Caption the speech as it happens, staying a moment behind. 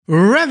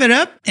Rev it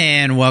up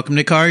and welcome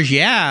to Cars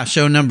Yeah,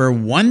 show number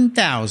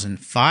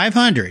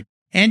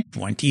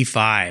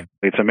 1525.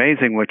 It's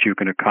amazing what you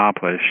can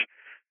accomplish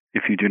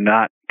if you do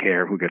not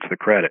care who gets the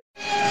credit.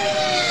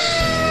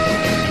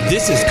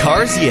 This is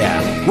Cars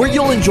Yeah, where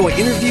you'll enjoy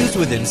interviews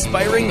with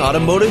inspiring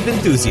automotive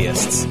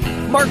enthusiasts.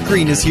 Mark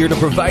Green is here to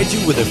provide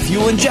you with a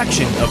fuel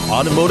injection of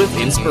automotive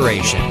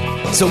inspiration.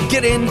 So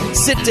get in,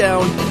 sit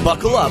down,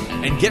 buckle up,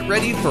 and get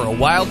ready for a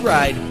wild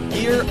ride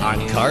here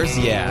on Cars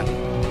Yeah.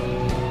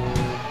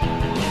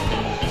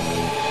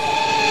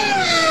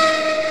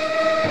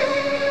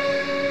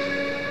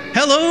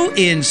 Hello,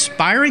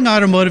 inspiring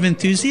automotive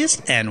enthusiasts,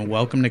 and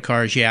welcome to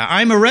Cars Yeah.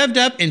 I'm revved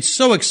up and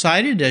so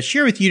excited to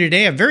share with you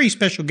today a very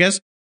special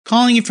guest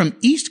calling you from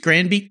East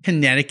Granby,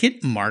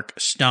 Connecticut, Mark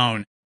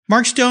Stone.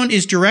 Mark Stone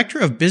is Director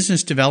of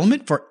Business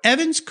Development for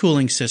Evans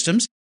Cooling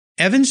Systems.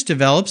 Evans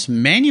develops,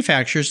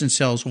 manufactures, and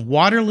sells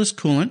waterless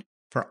coolant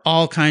for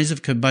all kinds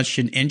of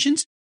combustion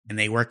engines, and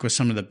they work with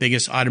some of the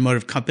biggest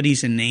automotive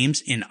companies and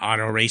names in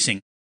auto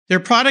racing. Their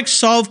products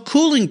solve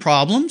cooling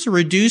problems,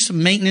 reduce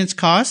maintenance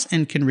costs,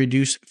 and can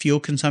reduce fuel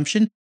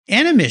consumption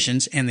and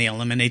emissions, and they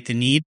eliminate the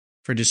need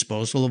for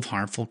disposal of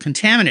harmful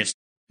contaminants.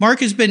 Mark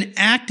has been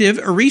active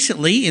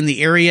recently in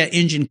the area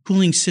engine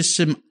cooling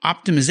system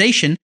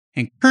optimization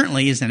and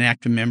currently is an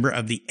active member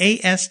of the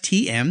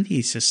ASTM,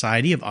 the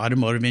Society of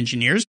Automotive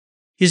Engineers.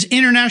 His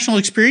international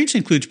experience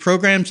includes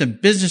programs and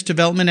business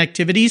development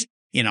activities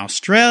in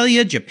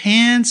Australia,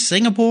 Japan,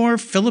 Singapore,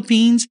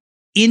 Philippines,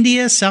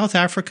 India, South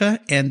Africa,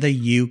 and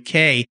the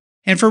UK.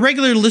 And for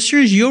regular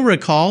listeners, you'll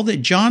recall that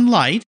John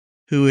Light,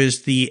 who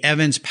is the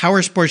Evans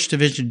Power Sports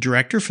Division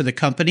Director for the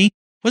company,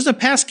 was a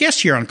past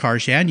guest here on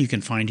Cars Yeah, and you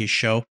can find his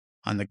show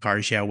on the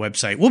Cars Yeah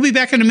website. We'll be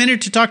back in a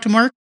minute to talk to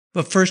Mark,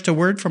 but first a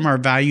word from our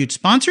valued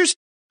sponsors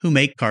who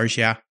make Cars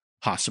Yeah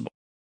possible.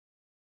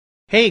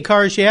 Hey,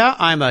 Cars Yeah,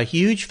 I'm a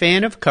huge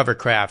fan of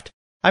Covercraft.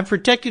 I've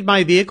protected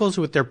my vehicles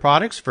with their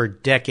products for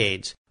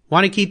decades.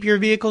 Want to keep your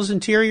vehicle's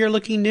interior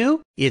looking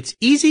new? It's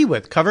easy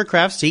with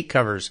Covercraft seat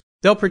covers.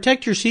 They'll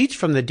protect your seats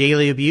from the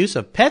daily abuse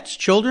of pets,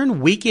 children,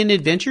 weekend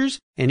adventures,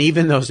 and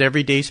even those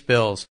everyday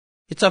spills.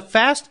 It's a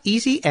fast,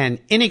 easy, and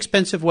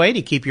inexpensive way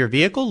to keep your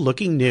vehicle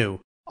looking new.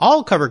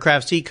 All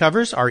Covercraft seat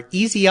covers are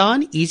easy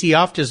on, easy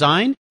off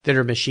design that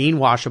are machine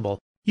washable.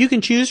 You can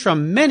choose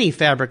from many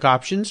fabric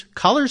options,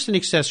 colors, and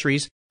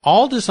accessories,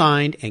 all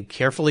designed and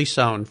carefully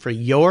sewn for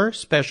your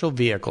special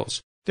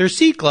vehicles. Their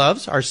seat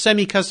gloves are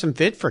semi-custom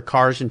fit for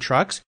cars and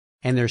trucks,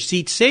 and their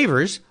seat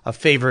savers, a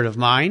favorite of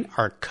mine,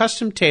 are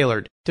custom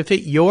tailored to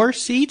fit your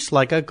seats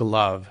like a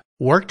glove.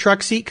 Work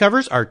truck seat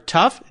covers are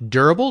tough,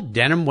 durable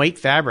denim weight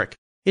fabric.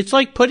 It's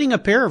like putting a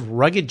pair of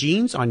rugged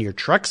jeans on your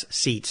truck's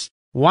seats.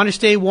 Want to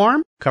stay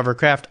warm?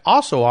 Covercraft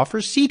also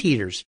offers seat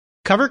heaters.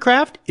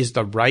 Covercraft is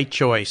the right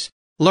choice.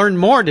 Learn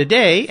more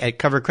today at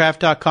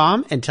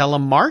covercraft.com and tell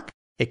them Mark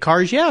at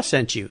Cars Yeah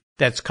sent you.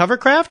 That's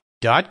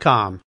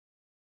covercraft.com.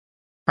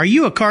 Are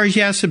you a Cars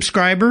Yeah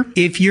subscriber?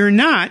 If you're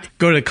not,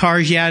 go to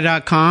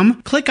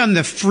carsyeah.com, click on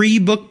the free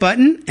book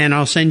button, and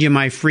I'll send you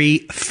my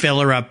free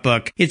Filler Up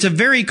book. It's a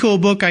very cool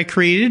book I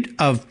created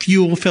of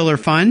fuel filler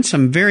fun,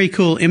 some very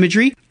cool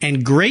imagery,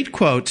 and great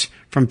quotes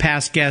from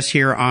past guests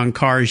here on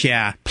Cars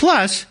Yeah.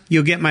 Plus,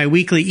 you'll get my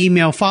weekly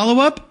email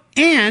follow-up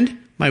and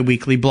my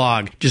weekly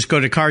blog. Just go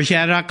to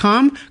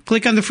carsyeah.com,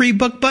 click on the free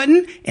book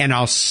button, and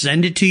I'll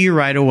send it to you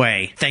right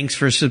away. Thanks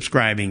for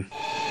subscribing.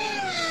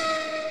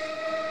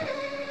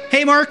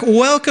 Hey, Mark,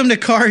 welcome to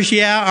Cars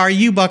Yeah. Are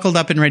you buckled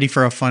up and ready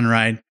for a fun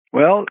ride?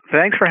 Well,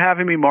 thanks for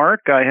having me, Mark.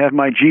 I have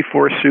my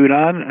G-Force suit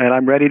on, and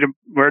I'm ready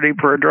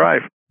for a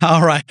drive.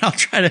 All right. I'll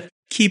try to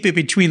keep it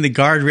between the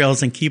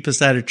guardrails and keep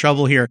us out of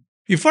trouble here.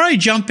 Before I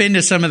jump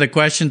into some of the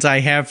questions I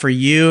have for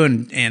you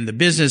and the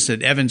business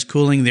at Evans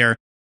Cooling there,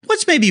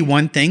 what's maybe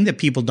one thing that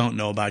people don't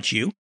know about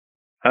you?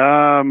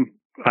 I'm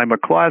a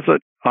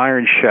closet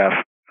iron chef.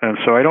 And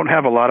so I don't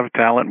have a lot of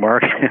talent,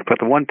 Mark, but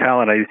the one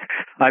talent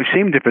I've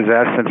seemed to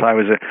possess since I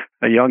was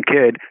a young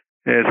kid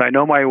is I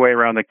know my way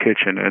around the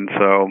kitchen. And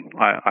so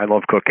I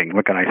love cooking.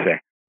 What can I say?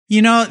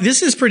 You know,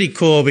 this is pretty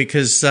cool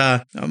because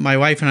my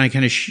wife and I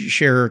kind of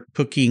share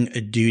cooking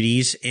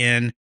duties.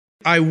 And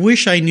I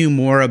wish I knew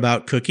more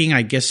about cooking.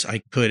 I guess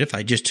I could if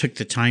I just took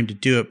the time to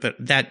do it. But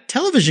that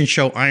television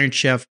show, Iron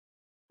Chef,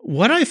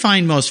 what I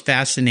find most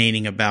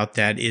fascinating about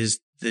that is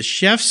the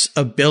chef's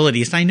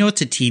abilities. I know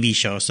it's a TV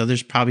show, so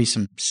there's probably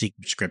some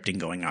secret scripting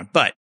going on.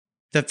 But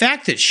the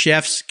fact that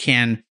chefs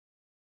can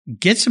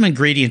get some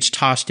ingredients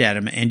tossed at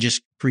them and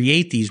just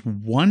create these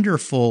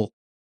wonderful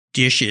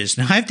dishes.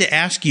 Now, I have to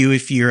ask you,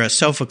 if you're a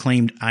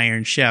self-acclaimed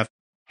Iron Chef,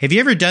 have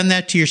you ever done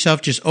that to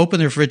yourself? Just open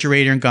the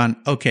refrigerator and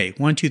gone, okay,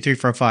 1, 2, 3,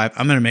 4, 5,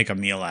 I'm going to make a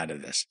meal out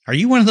of this. Are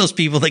you one of those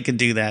people that can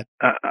do that?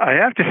 I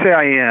have to say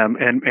I am,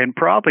 and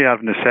probably out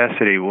of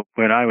necessity.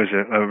 When I was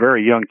a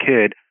very young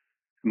kid,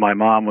 my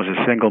mom was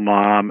a single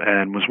mom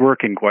and was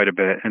working quite a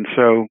bit. And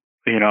so,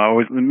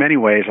 in many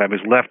ways, I was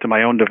left to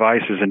my own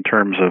devices in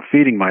terms of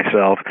feeding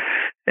myself.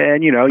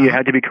 And, you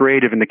had to be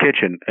creative in the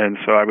kitchen. And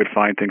so I would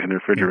find things in the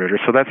refrigerator.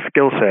 So that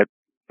skill set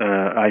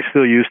I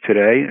still use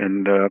today,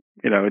 and,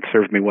 it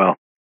served me well.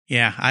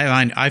 Yeah,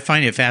 I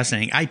find it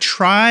fascinating. I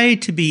try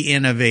to be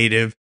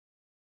innovative,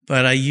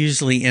 but I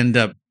usually end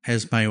up,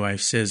 as my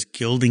wife says,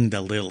 gilding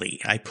the lily.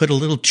 I put a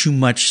little too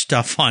much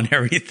stuff on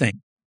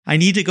everything. I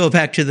need to go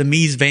back to the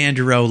Mies van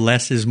der Rohe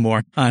less is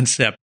more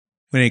concept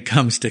when it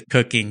comes to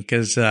cooking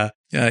because,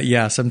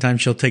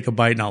 sometimes she'll take a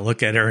bite and I'll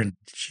look at her and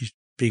she's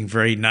being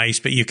very nice,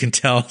 but you can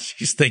tell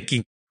she's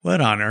thinking, what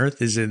on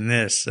earth is in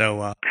this?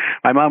 So,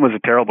 my mom was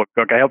a terrible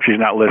cook. I hope she's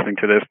not listening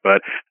to this,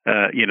 but,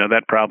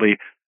 that probably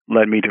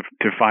led me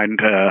to find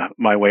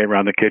my way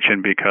around the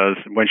kitchen because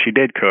when she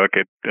did cook,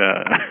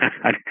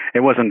 it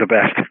wasn't the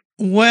best.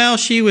 Well,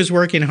 she was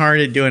working hard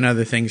at doing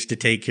other things to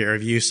take care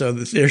of you, so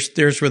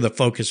there's where the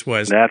focus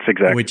was. That's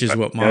exactly, which is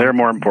what they're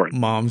more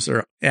important. Moms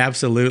are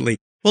absolutely.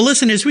 Well,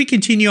 listen, as we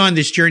continue on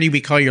this journey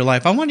we call your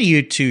life, I want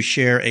you to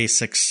share a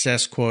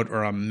success quote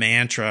or a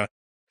mantra,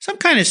 some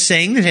kind of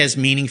saying that has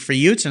meaning for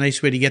you. It's a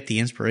nice way to get the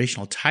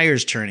inspirational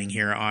tires turning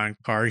here on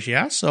Cars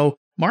Yeah. So,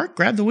 Mark,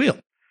 grab the wheel.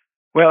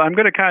 Well, I'm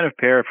going to kind of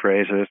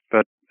paraphrase this,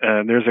 but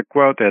there's a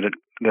quote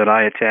that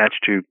I attach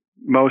to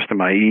most of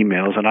my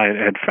emails, and I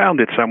had found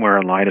it somewhere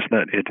online.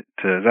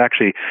 It's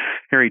actually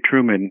Harry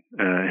Truman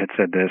had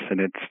said this, and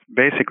it's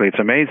basically it's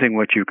amazing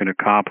what you can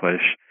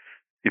accomplish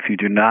if you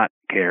do not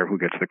care who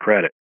gets the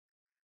credit.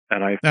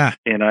 And I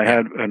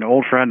had an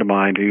old friend of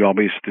mine who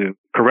always used to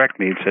correct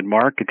me and said,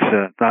 "Mark,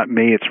 it's not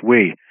me, it's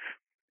we.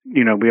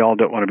 We all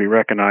don't want to be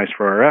recognized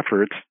for our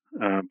efforts,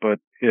 but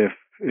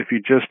if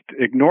you just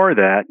ignore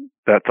that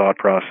thought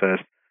process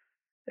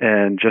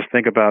and just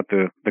think about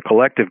the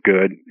collective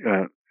good,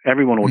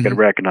 everyone will get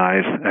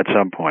recognized at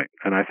some point."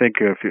 And I think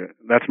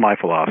that's my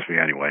philosophy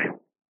anyway.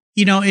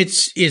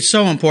 It's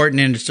so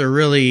important, and it's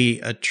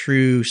a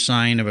true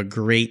sign of a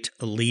great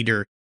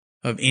leader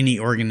of any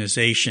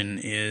organization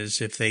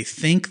is if they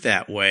think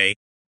that way.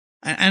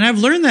 And I've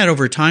learned that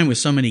over time with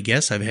so many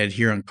guests I've had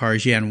here on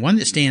Cars Yeah, and one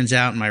that stands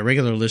out, and my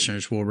regular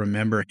listeners will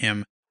remember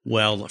him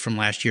well from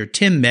last year,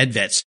 Tim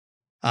Medvets.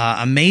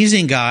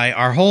 Amazing guy.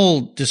 Our whole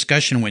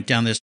discussion went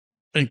down this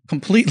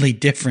completely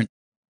different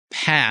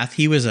path.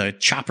 He was a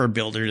chopper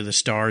builder to the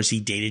stars. He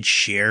dated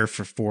Cher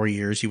for 4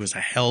 years. He was a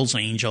Hell's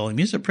Angel. I mean,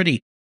 he's a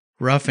pretty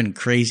rough and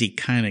crazy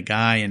kind of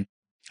guy. And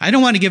I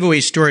don't want to give away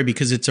his story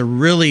because it's a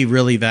really,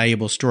 really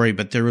valuable story.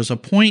 But there was a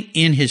point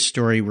in his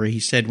story where he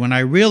said, when I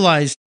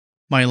realized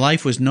my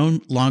life was no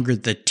longer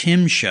the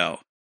Tim show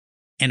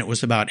and it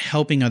was about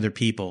helping other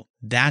people,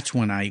 that's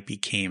when I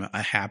became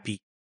a happy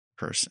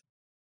person.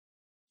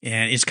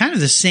 And it's kind of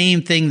the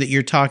same thing that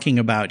you're talking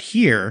about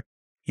here,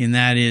 and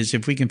that is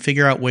if we can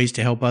figure out ways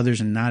to help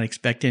others and not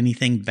expect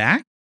anything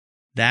back,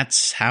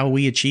 that's how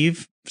we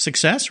achieve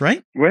success,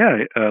 right?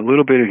 Well, a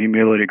little bit of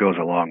humility goes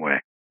a long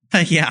way.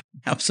 Yeah,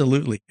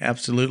 absolutely.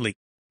 Absolutely.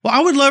 Well,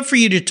 I would love for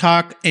you to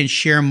talk and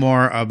share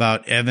more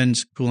about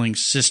Evans Cooling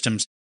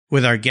Systems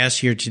with our guests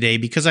here today,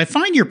 because I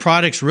find your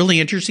products really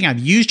interesting. I've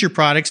used your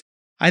products.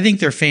 I think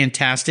they're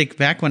fantastic.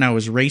 Back when I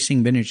was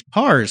racing vintage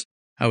cars,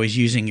 I was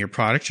using your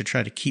products to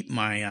try to keep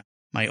my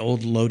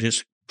old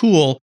Lotus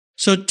cool.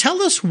 So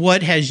tell us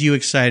what has you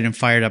excited and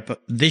fired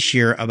up this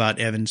year about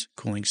Evans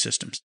Cooling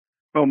Systems.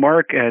 Well,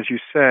 Mark, as you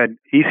said,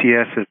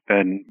 ECS has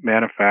been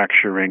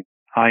manufacturing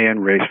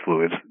high-end race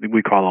fluids.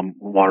 We call them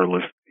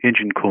waterless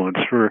engine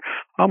coolants for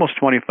almost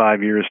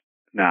 25 years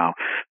now.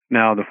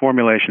 Now, the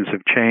formulations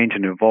have changed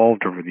and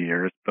evolved over the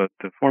years, but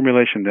the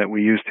formulation that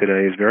we use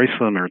today is very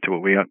similar to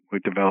what we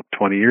developed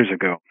 20 years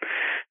ago.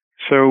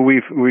 So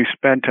we've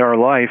spent our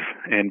life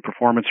in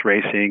performance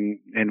racing,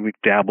 and we've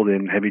dabbled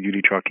in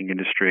heavy-duty trucking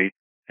industry.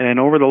 And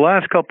over the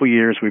last couple of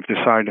years, we've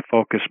decided to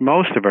focus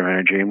most of our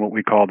energy in what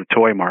we call the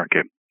toy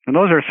market. And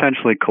those are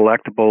essentially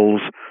collectibles,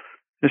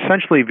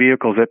 essentially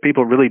vehicles that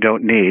people really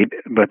don't need,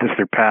 but it's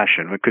their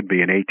passion. It could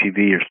be an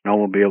ATV or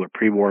snowmobile or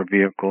pre-war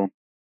vehicle.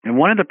 And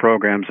one of the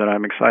programs that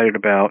I'm excited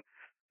about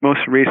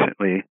most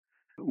recently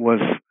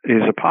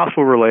is a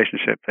possible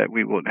relationship that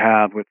we would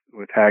have with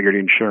Hagerty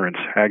Insurance.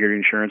 Hagerty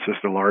Insurance is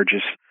the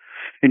largest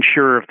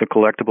insurer of the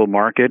collectible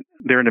market.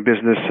 They're in the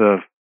business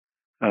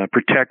of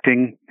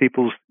protecting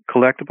people's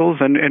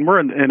collectibles, and we're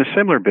in a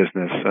similar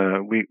business.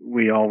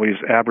 We always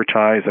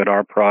advertise that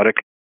our product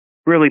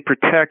really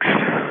protects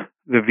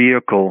the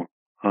vehicle,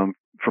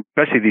 for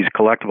especially these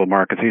collectible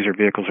markets. These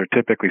vehicles are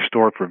typically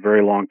stored for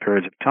very long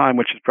periods of time,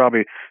 which is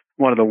probably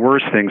one of the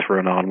worst things for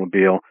an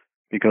automobile,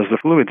 because the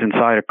fluids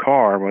inside a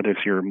car, whether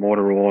it's your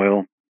motor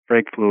oil,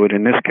 brake fluid,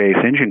 in this case,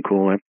 engine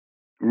coolant,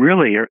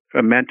 really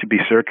are meant to be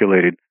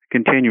circulated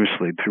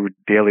continuously through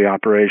daily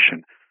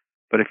operation.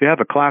 But if you have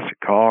a classic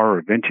car or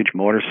a vintage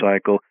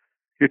motorcycle,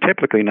 you're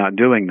typically not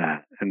doing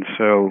that. And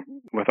so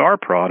with our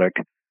product,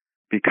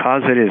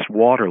 because it is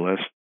waterless,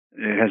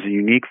 it has a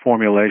unique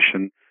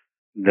formulation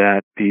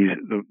that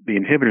the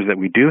inhibitors that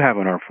we do have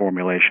in our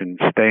formulation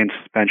stay in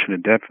suspension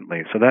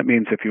indefinitely. So that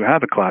means if you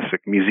have a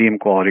classic museum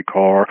quality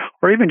car,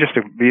 or even just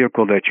a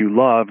vehicle that you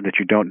love that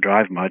you don't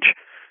drive much,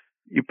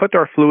 you put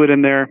our fluid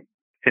in there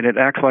and it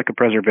acts like a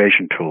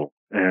preservation tool.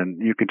 And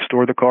you could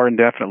store the car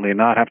indefinitely and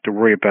not have to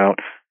worry about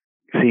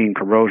seeing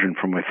corrosion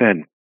from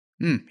within.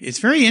 It's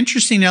very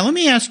interesting. Now, let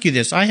me ask you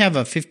this. I have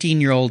a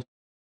 15-year-old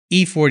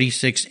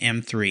E46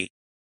 M3.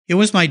 It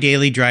was my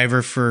daily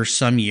driver for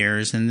some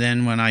years, and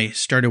then when I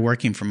started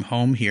working from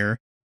home here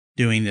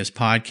doing this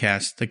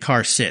podcast, the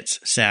car sits,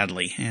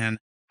 sadly, and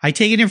I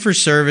take it in for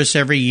service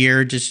every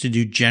year just to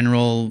do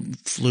general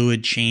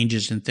fluid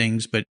changes and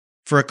things, but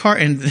for a car,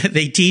 and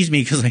they tease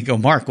me because I go,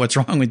 Mark, what's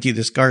wrong with you?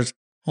 This car's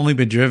only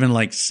been driven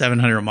like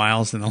 700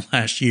 miles in the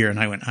last year. And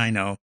I went, I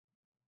know.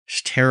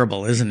 It's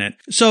terrible, isn't it?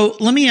 So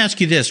let me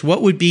ask you this.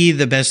 What would be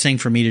the best thing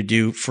for me to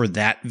do for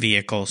that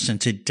vehicle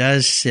since it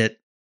does sit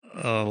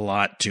a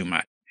lot too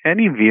much?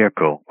 Any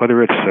vehicle,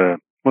 whether it's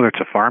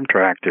a farm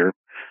tractor,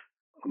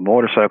 a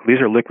motorcycle, these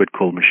are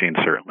liquid-cooled machines,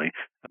 certainly,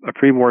 a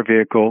pre-war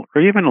vehicle,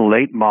 or even a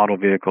late model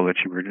vehicle that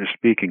you were just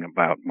speaking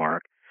about,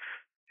 Mark.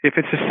 If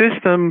it's a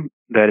system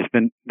that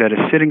is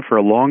sitting for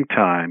a long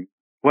time,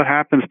 what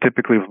happens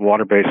typically with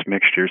water-based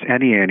mixtures,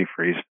 any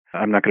antifreeze,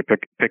 I'm not going to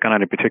pick on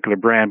any particular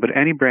brand, but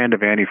any brand of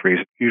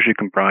antifreeze usually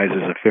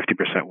comprises of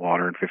 50%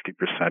 water and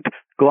 50%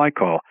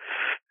 glycol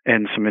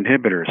and some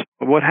inhibitors.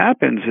 But what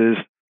happens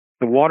is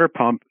the water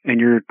pump in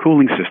your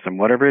cooling system,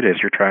 whatever it is,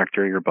 your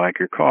tractor, your bike,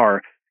 your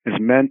car, is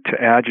meant to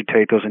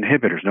agitate those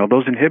inhibitors. Now,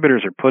 those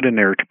inhibitors are put in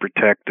there to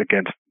protect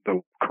against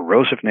the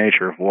corrosive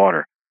nature of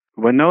water.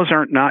 When those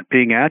aren't not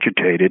being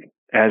agitated,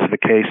 as the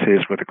case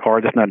is with a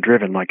car that's not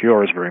driven like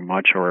yours very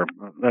much, or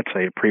let's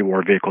say a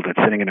pre-war vehicle that's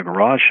sitting in a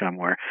garage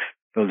somewhere,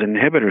 those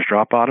inhibitors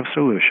drop out of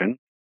solution,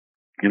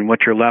 and what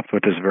you're left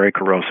with is very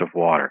corrosive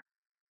water.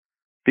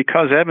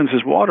 Because Evans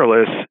is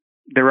waterless,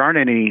 there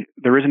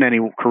isn't any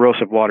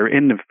corrosive water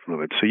in the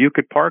fluid, so you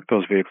could park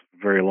those vehicles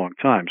for a very long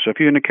time. So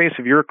in the case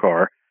of your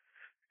car,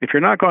 if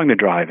you're not going to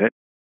drive it,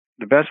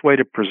 the best way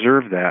to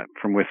preserve that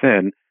from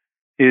within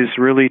is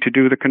really to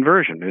do the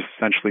conversion.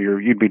 Essentially,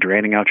 you'd be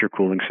draining out your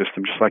cooling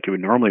system just like you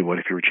would normally would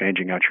if you were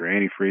changing out your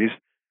antifreeze.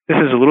 This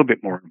is a little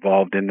bit more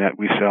involved in that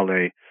we sell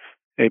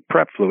a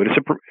prep fluid.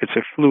 It's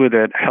a fluid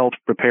that helps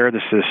prepare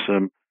the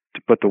system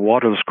to put the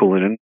waterless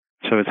coolant in.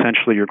 So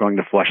essentially, you're going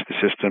to flush the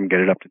system, get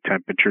it up to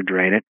temperature,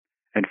 drain it,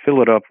 and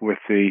fill it up with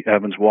the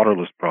Evans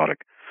waterless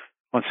product.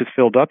 Once it's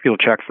filled up, you'll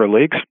check for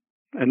leaks,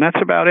 and that's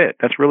about it.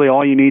 That's really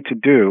all you need to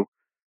do,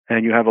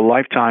 and you have a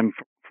lifetime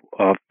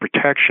of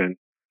protection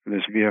for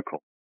this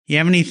vehicle. You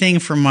have anything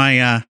for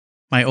my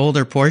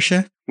older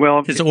Porsche?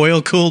 Well, it's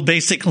oil cooled,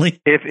 basically.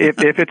 If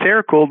it's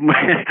air cooled,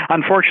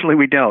 unfortunately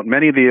we don't.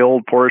 Many of the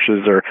old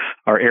Porsches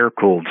are air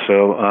cooled,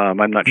 so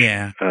I'm not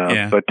sure.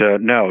 But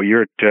no,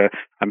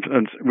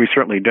 we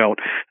certainly don't.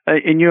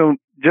 And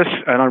just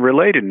on a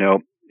related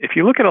note, if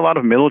you look at a lot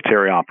of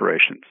military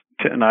operations,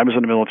 and I was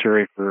in the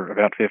military for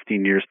about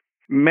 15 years,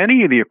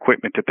 many of the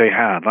equipment that they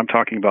have, I'm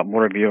talking about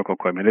motor vehicle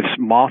equipment,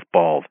 it's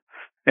mothballed,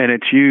 and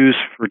it's used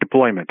for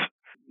deployments.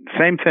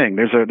 Same thing.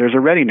 There's a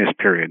readiness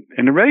period.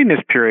 And the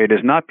readiness period is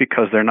not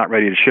because they're not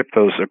ready to ship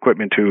those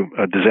equipment to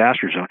a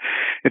disaster zone.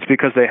 It's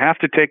because they have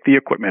to take the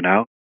equipment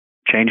out,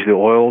 change the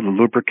oil, the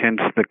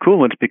lubricants, the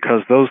coolants,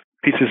 because those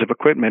pieces of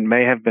equipment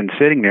may have been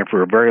sitting there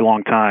for a very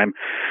long time,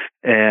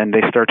 and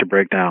they start to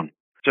break down.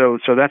 So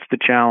that's the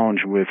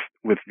challenge with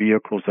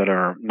vehicles that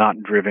are not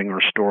driven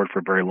or stored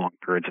for very long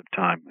periods of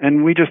time.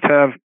 And we just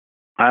have,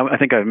 I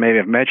think I may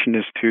have mentioned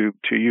this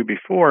to you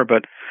before,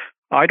 but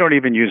I don't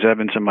even use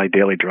Evans in my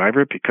daily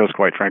driver because,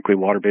 quite frankly,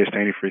 water-based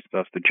antifreeze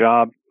does the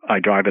job. I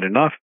drive it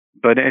enough.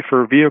 But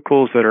for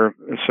vehicles that are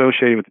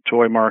associated with the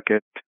toy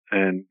market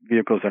and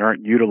vehicles that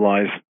aren't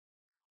utilized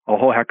a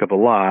whole heck of a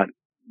lot,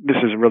 this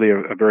is really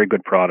a very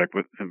good product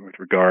with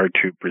regard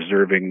to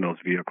preserving those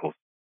vehicles.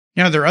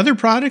 Now, are there other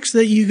products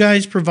that you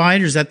guys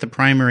provide, or is that the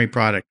primary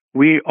product?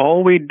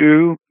 All we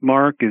do,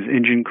 Mark, is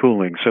engine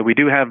cooling. So we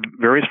do have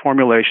various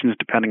formulations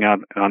depending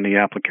on the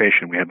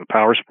application. We have a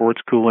power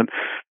sports coolant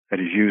that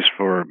is used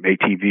for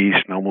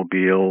ATVs,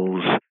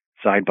 snowmobiles,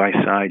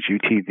 side-by-sides,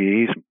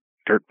 UTVs,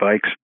 dirt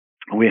bikes.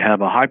 We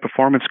have a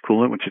high-performance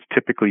coolant, which is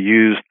typically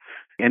used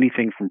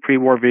anything from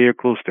pre-war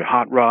vehicles to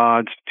hot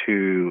rods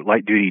to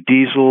light-duty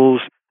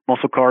diesels,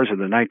 muscle cars of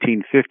the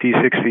 1950s,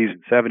 60s,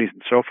 and 70s,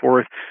 and so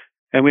forth.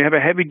 And we have a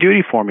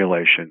heavy-duty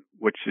formulation,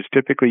 which is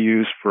typically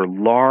used for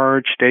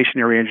large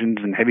stationary engines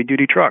and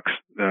heavy-duty trucks.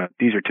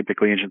 These are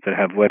typically engines that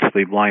have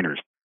wet-sleeve liners.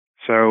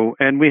 So,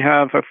 and we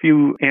have a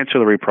few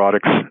ancillary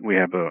products. We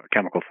have a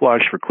chemical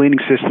flush for cleaning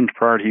systems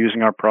prior to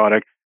using our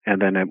product, and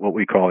then what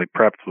we call a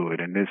prep fluid.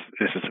 And this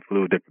is a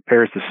fluid that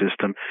prepares the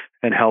system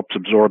and helps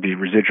absorb the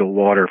residual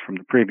water from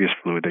the previous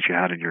fluid that you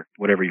had in your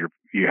whatever you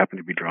happen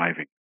to be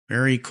driving.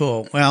 Very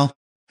cool. Well,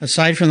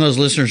 aside from those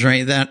listeners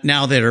right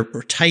now that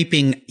are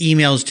typing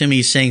emails to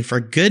me saying,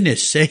 for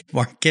goodness sake,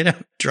 Mark, get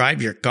out,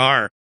 drive your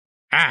car.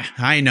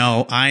 I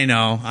know.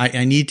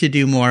 I need to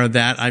do more of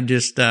that. I'm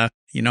just,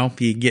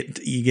 you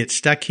get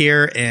stuck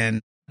here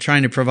and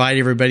trying to provide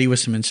everybody with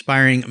some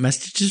inspiring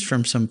messages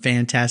from some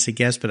fantastic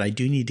guests, but I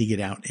do need to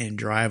get out and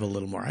drive a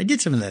little more. I did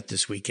some of that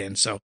this weekend,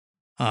 so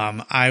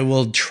I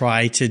will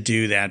try to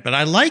do that. But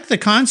I like the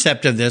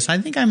concept of this. I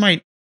think I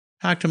might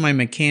talk to my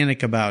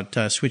mechanic about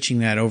switching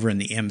that over in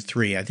the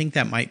M3. I think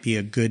that might be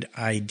a good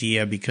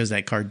idea because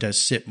that car does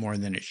sit more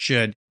than it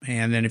should.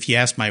 And then if you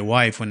ask my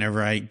wife,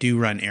 whenever I do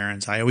run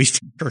errands, I always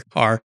take her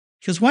car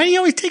He goes, why do you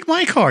always take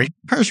my car? Your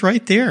car's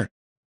right there.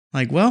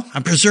 Like, well,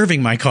 I'm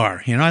preserving my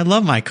car. I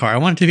love my car. I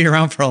want it to be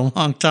around for a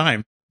long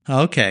time.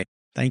 Okay.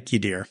 Thank you,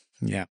 dear.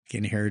 Yeah, I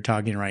can hear her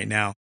talking right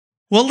now.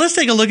 Well, let's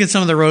take a look at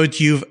some of the roads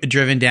you've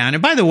driven down.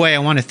 And by the way, I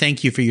want to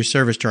thank you for your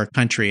service to our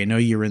country. I know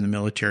you were in the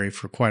military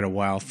for quite a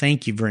while.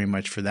 Thank you very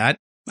much for that.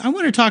 I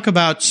want to talk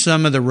about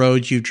some of the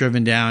roads you've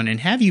driven down and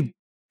have you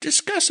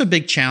discuss a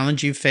big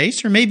challenge you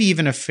faced or maybe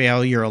even a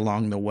failure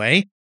along the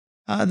way.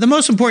 The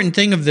most important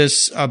thing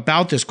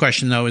about this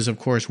question, though, is, of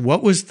course,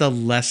 what was the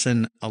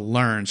lesson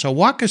learned? So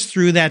walk us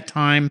through that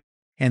time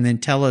and then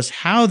tell us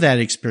how that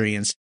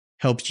experience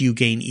helped you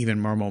gain even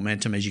more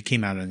momentum as you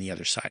came out on the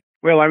other side.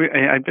 Well,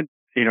 I've been,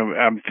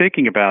 I'm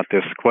thinking about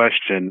this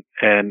question,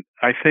 and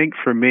I think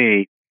for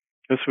me,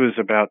 this was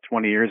about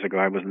 20 years ago.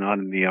 I was not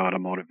in the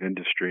automotive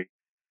industry,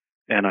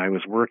 and I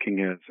was working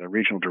as a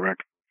regional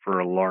director for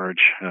a large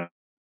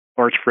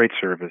freight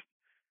service.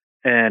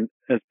 And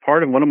as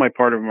part of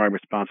my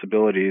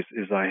responsibilities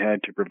is I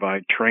had to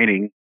provide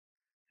training,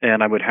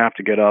 and I would have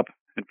to get up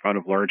in front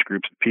of large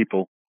groups of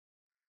people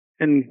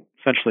and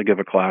essentially give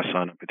a class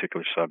on a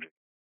particular subject.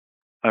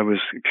 I was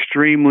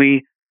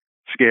extremely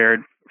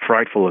scared,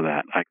 frightful of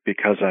that,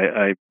 because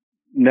I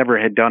never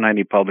had done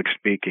any public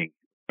speaking.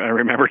 I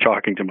remember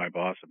talking to my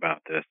boss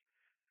about this,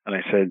 and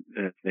I said,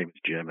 his name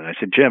was Jim, and I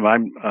said, Jim,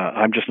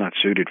 I'm just not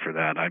suited for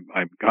that.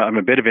 I'm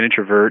a bit of an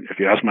introvert. If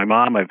you ask my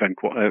mom, I've been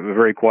a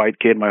very quiet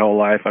kid my whole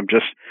life. I'm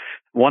just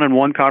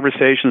one-on-one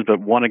conversations,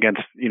 but one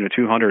against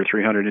 200 or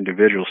 300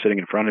 individuals sitting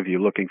in front of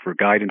you looking for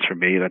guidance from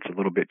me. That's a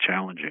little bit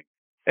challenging.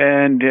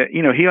 And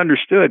he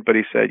understood, but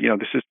he said,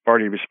 this is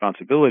part of your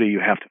responsibility. You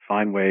have to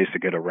find ways to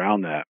get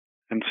around that.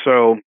 And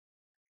so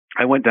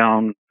I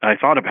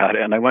thought about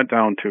it, and I went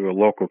down to a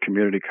local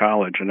community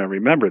college, and I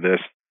remember this,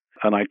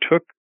 and I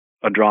took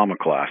a drama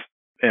class.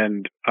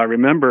 And I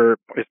remember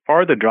as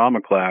part of the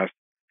drama class,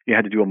 you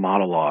had to do a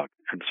monologue.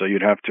 And so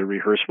you'd have to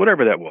rehearse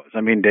whatever that was.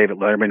 I mean, David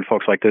Letterman,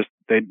 folks like this,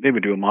 they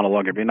would do a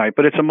monologue every night,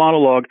 but it's a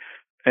monologue,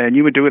 and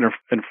you would do it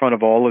in front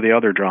of all of the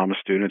other drama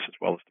students as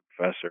well as the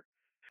professor.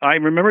 I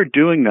remember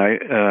doing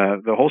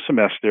that the whole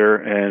semester,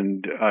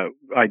 and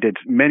I did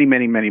many,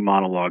 many, many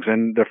monologues.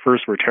 And the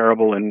first were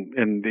terrible,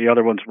 and the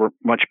other ones were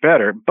much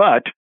better.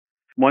 But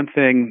one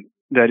thing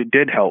that it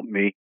did help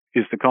me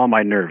is to calm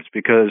my nerves,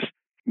 because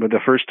the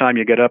first time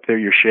you get up there,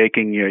 you're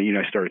shaking,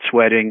 I started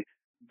sweating.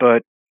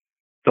 But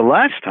the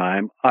last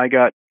time, I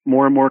got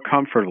more and more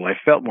comfortable. I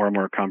felt more and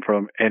more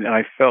comfortable, and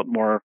I felt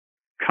more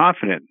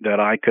confident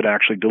that I could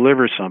actually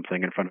deliver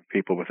something in front of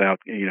people without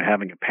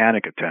having a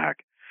panic attack.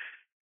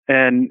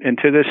 And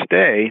to this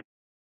day,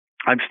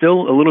 I'm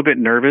still a little bit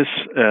nervous,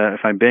 if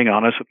I'm being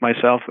honest with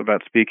myself,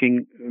 about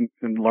speaking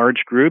in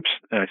large groups.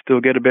 I still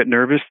get a bit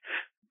nervous,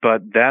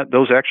 but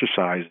those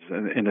exercises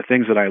and the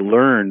things that I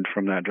learned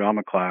from that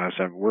drama class,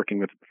 I'm working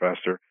with the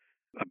professor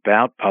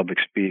about public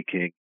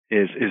speaking,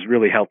 is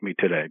really helped me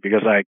today,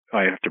 because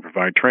I have to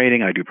provide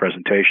training. I do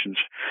presentations.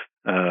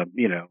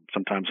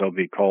 Sometimes I'll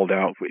be called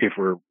out if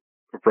we're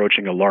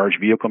approaching a large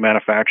vehicle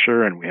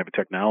manufacturer and we have a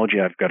technology.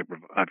 I've got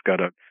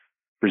to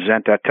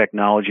present that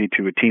technology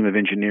to a team of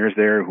engineers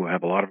there who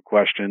have a lot of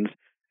questions,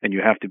 and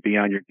you have to be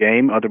on your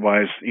game.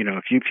 Otherwise,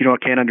 if you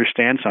can't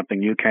understand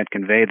something, you can't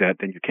convey that,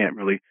 then you can't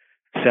really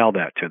sell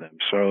that to them.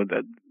 So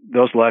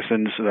those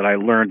lessons that I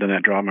learned in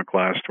that drama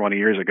class 20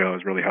 years ago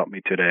has really helped me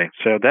today.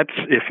 So that's,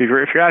 if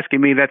you're asking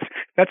me,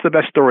 that's the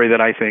best story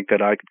that I think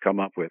that I could come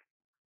up with.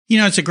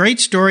 It's a great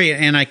story,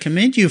 and I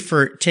commend you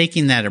for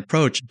taking that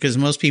approach, because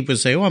most people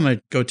say, I'm going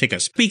to go take a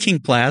speaking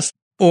class,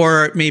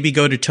 or maybe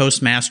go to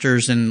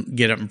Toastmasters and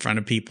get up in front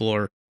of people,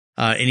 or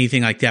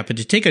anything like that. But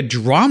to take a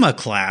drama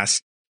class,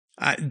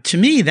 to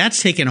me,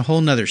 that's taking a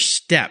whole nother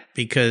step,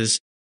 because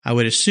I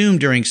would assume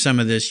during some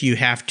of this, you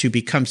have to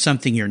become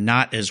something you're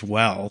not as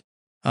well.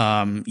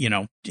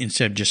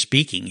 Instead of just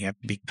speaking, you have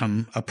to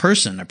become a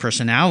person, a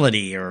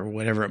personality, or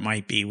whatever it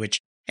might be,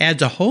 which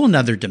adds a whole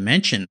nother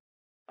dimension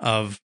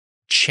of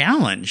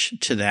challenge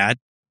to that.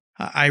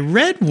 I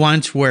read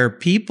once where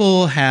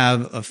people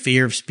have a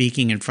fear of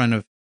speaking in front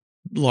of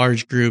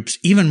large groups,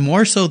 even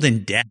more so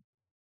than death.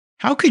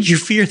 How could you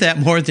fear that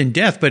more than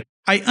death? But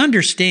I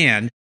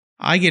understand.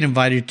 I get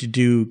invited to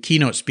do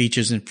keynote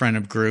speeches in front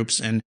of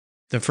groups, and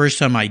the first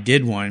time I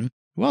did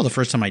the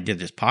first time I did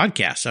this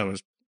podcast,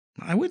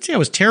 I would say I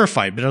was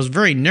terrified, but I was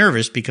very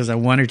nervous because I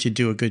wanted to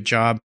do a good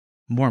job.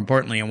 More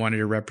importantly, I wanted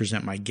to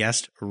represent my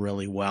guest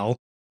really well.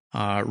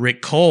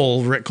 Rick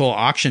Cole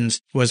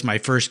Auctions was my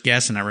first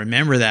guest, and I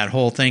remember that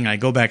whole thing. I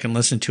go back and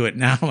listen to it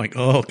now. I'm like,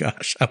 oh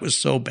gosh, I was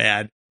so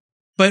bad.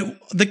 But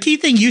the key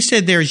thing you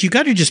said there is you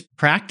got to just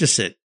practice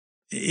it.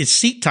 It's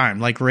seat time,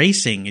 like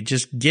racing.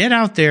 Just get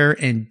out there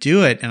and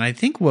do it. And I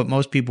think what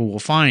most people will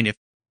find,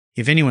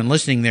 if anyone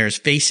listening there is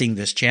facing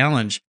this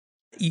challenge,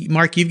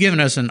 Mark, you've given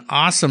us an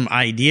awesome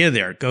idea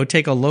there. Go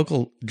take a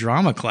local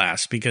drama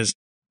class, because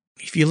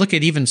if you look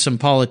at even some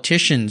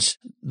politicians,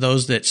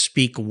 those that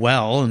speak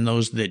well and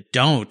those that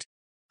don't,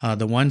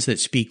 the ones that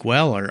speak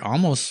well are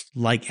almost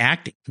like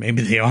acting.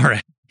 Maybe they are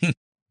acting.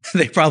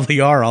 They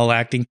probably are all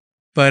acting.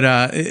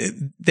 But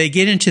they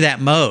get into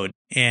that mode,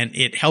 and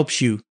it helps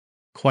you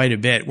quite a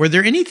bit. Were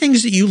there any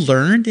things that you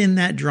learned in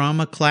that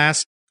drama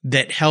class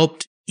that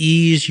helped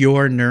ease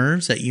your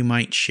nerves that you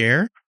might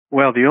share?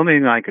 Well, the only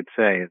thing I could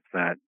say is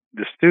that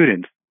the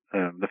students,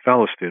 my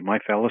fellow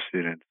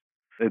students,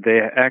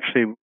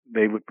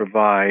 they would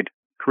provide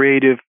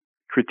creative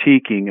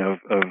critiquing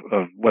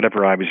of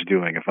whatever I was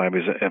doing. If I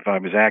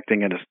was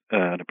acting in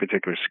a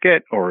particular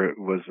skit, or it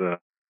was a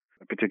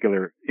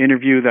particular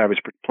interview that I was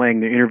playing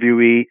the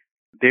interviewee,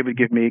 they would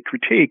give me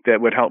critique that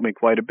would help me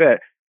quite a bit.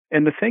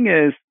 And the thing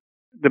is,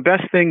 the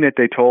best thing that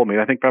they told me,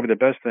 I think probably the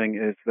best thing,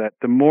 is that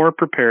the more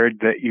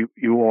prepared that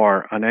you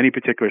are on any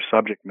particular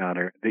subject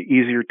matter, the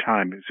easier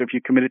time. So if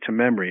you commit it to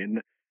memory,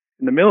 in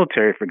the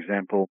military, for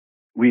example,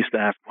 we used to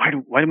ask, why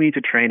do we need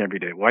to train every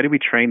day? Why do we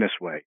train this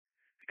way?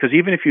 Because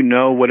even if you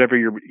know whatever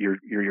your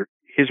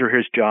his or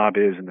his job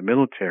is in the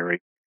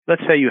military,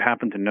 let's say you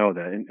happen to know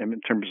that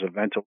in terms of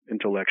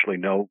intellectually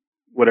know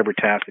whatever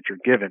task that you're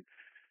given,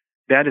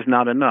 that is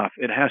not enough.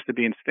 It has to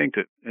be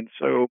instinctive. And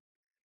so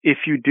if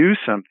you do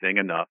something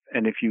enough,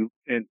 and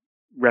in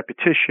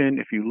repetition,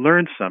 if you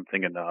learn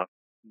something enough,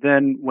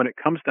 then when it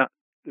comes down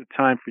to the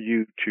time for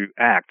you to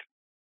act,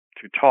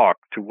 to talk,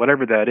 to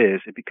whatever that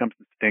is, it becomes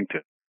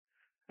instinctive.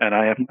 And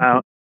I have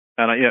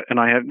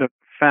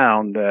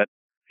found that,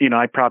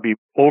 I probably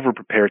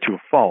over-prepare to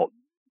a fault,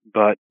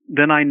 but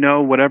then I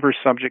know whatever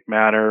subject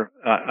matter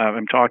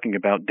I'm talking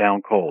about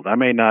down cold. I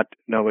may not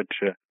know it,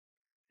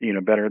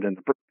 better than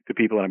the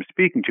people that I'm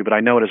speaking to, but I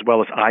know it as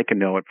well as I can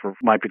know it for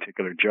my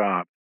particular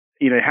job.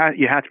 You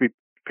have to be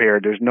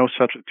prepared. There's no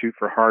substitute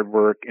for hard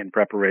work and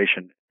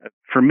preparation.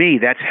 For me,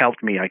 that's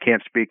helped me. I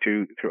can't speak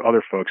to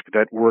other folks, but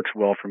that works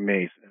well for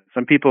me.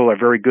 Some people are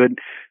very good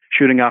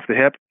shooting off the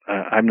hip.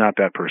 I'm not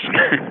that person.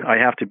 I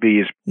have to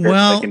be as prepared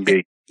as I can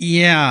be.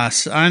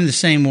 Yes, I'm the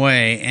same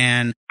way.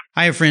 And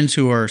I have friends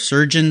who are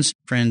surgeons,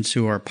 friends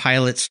who are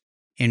pilots.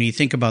 And you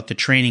think about the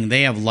training,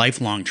 they have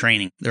lifelong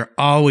training. They're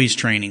always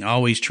training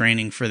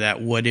for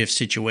that what if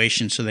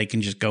situation, so they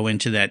can just go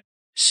into that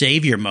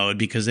savior mode,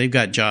 because they've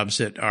got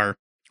jobs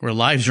where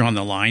lives are on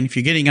the line. If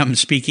you're getting up and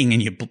speaking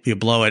and you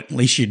blow it, at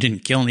least you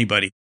didn't kill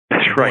anybody.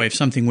 That's right. Boy, if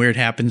something weird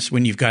happens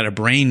when you've got a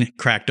brain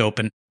cracked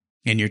open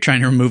and you're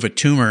trying to remove a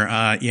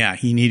tumor,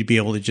 you need to be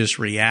able to just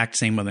react.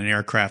 Same with an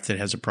aircraft that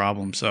has a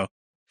problem. So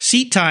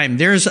seat time.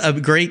 There's a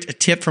great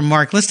tip from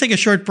Mark. Let's take a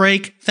short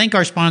break, thank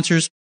our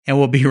sponsors, and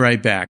we'll be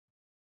right back.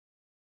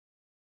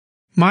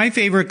 My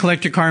favorite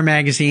collector car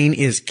magazine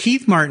is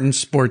Keith Martin's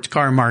Sports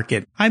Car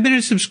Market. I've been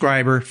a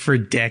subscriber for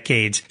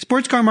decades.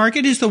 Sports Car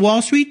Market is the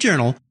Wall Street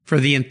Journal for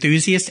the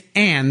enthusiast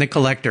and the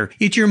collector.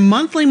 It's your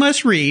monthly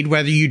must-read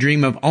whether you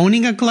dream of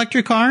owning a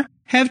collector car,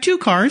 have 2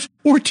 cars,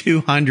 or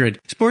 200.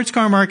 Sports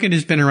Car Market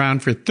has been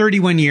around for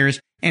 31 years,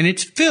 and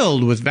it's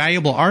filled with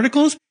valuable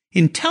articles,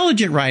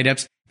 intelligent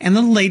write-ups, and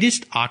the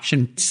latest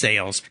auction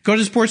sales. Go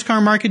to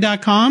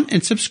sportscarmarket.com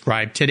and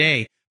subscribe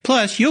today.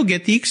 Plus, you'll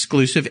get the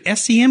exclusive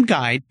SCM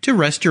guide to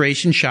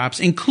restoration shops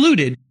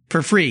included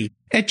for free.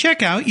 At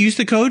checkout, use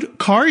the code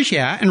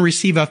CARSYEAH and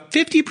receive a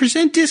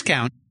 50%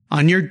 discount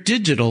on your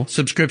digital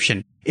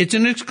subscription. It's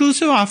an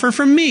exclusive offer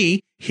from me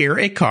here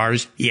at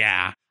Cars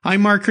Yeah.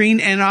 I'm Mark Green,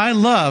 and I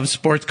love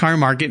Sports Car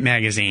Market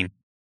magazine.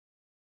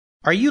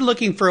 Are you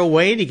looking for a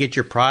way to get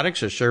your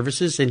products or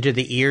services into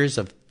the ears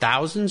of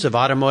thousands of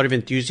automotive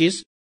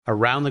enthusiasts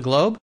around the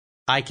globe?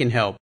 I can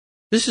help.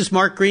 This is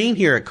Mark Green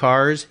here at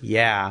Cars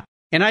Yeah.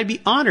 And I'd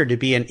be honored to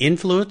be an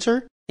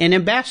influencer and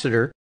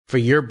ambassador for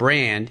your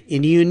brand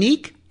in a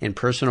unique and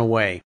personal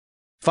way.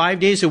 5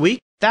 days a week,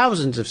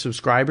 thousands of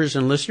subscribers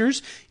and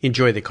listeners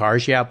enjoy the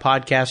Cars Yeah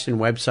podcast and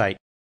website.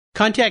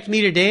 Contact me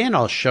today and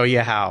I'll show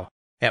you how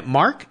at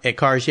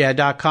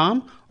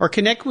mark@carsyeah.com, or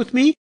connect with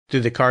me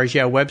through the Cars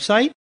Yeah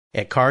website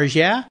at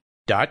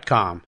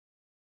carsyeah.com.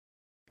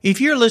 If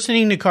you're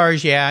listening to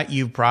Cars Yeah,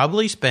 you've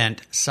probably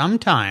spent some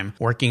time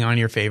working on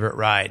your favorite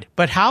ride.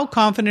 But how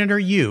confident are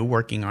you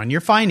working on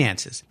your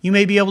finances? You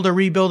may be able to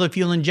rebuild a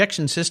fuel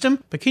injection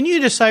system, but can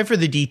you decipher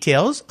the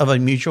details of a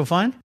mutual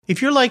fund?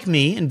 If you're like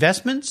me,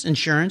 investments,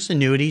 insurance,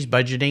 annuities,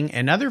 budgeting,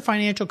 and other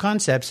financial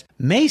concepts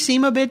may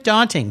seem a bit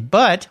daunting,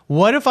 but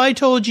what if I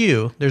told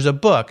you there's a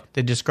book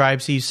that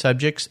describes these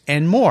subjects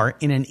and more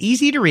in an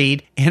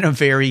easy-to-read and a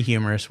very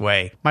humorous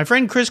way? My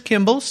friend Chris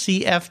Kimball,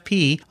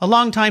 CFP, a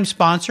longtime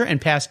sponsor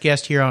and past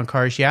guest here on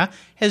Cars Yeah,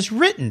 has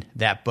written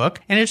that book,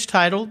 and it's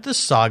titled The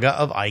Saga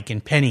of Ike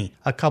and Penny,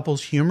 a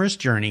couple's humorous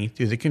journey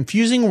through the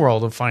confusing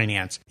world of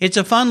finance. It's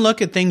a fun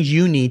look at things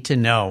you need to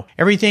know,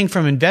 everything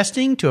from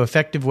investing to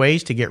effective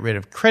ways to get rid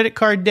of credit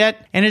card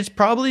debt, and it's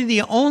probably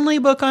the only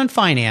book on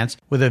finance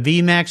with a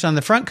VMAX on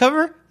the front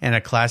cover and a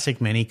classic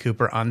Mini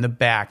Cooper on the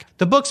back.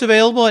 The book's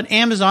available at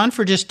Amazon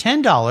for just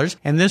 $10,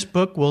 and this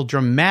book will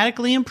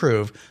dramatically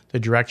improve the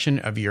direction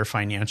of your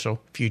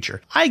financial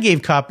future. I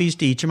gave copies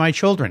to each of my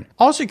children.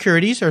 All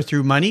securities are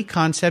through Money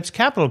Concepts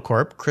Capital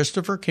Corp.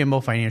 Christopher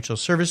Kimball Financial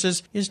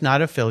Services is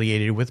not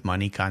affiliated with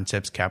Money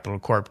Concepts Capital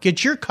Corp.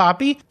 Get your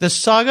copy, The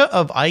Saga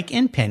of Ike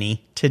and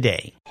Penny,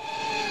 today.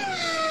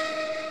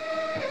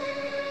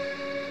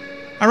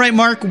 All right,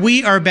 Mark,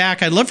 we are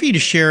back. I'd love for you to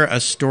share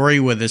a story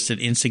with us that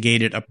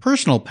instigated a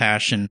personal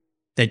passion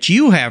that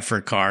you have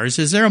for cars.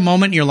 Is there a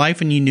moment in your life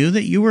when you knew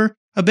that you were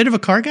a bit of a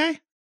car guy?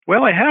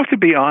 Well, I have to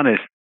be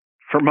honest.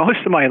 For most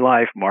of my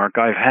life, Mark,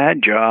 I've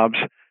had jobs.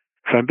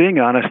 If I'm being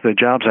honest, the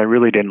jobs I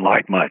really didn't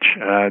like much.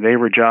 They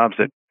were jobs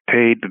that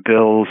paid the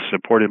bills,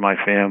 supported my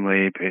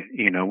family,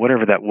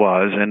 whatever that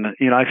was. And,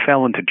 I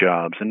fell into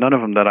jobs, and none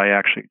of them that I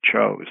actually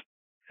chose.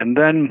 And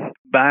then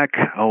back,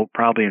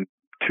 probably in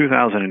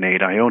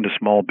 2008, I owned a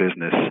small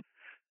business.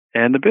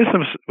 And the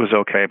business was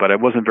okay, but I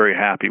wasn't very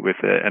happy with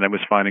it, and I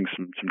was finding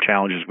some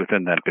challenges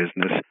within that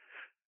business.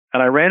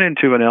 And I ran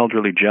into an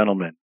elderly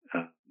gentleman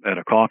at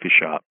a coffee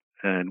shop,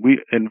 and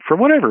for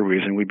whatever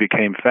reason, we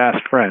became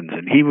fast friends.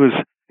 And he was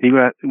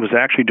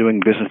actually doing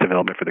business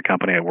development for the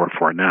company I work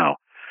for now.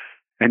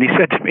 And he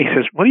said to me, he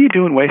says, "What are you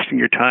doing wasting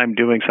your time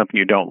doing something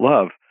you don't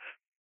love?"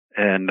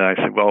 And I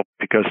said, "Well,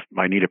 because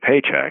I need a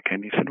paycheck."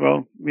 And he said,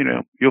 "Well,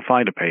 you'll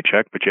find a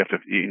paycheck, but you have to,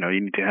 you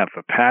need to have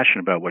a passion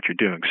about what you're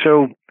doing."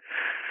 So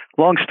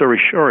long story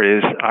short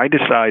is I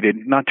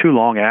decided not too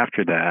long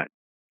after that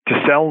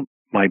to sell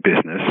my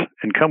business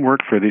and come work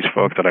for these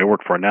folks that I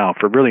work for now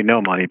for really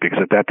no money, because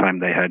at that time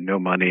they had no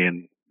money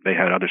and they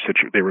had other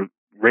situations. They were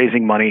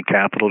raising money,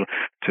 capital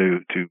to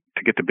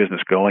get the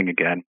business going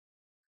again.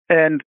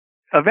 And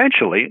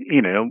eventually,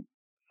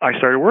 I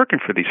started working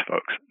for these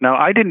folks. Now,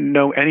 I didn't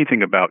know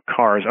anything about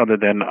cars other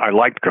than I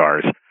liked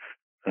cars.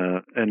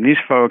 And these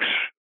folks,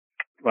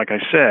 like I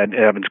said,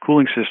 Evans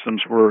Cooling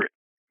Systems were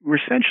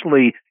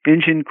essentially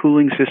engine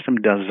cooling system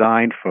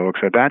design folks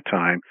at that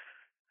time.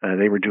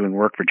 They were doing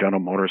work for General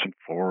Motors and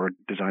Ford,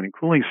 designing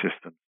cooling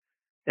systems.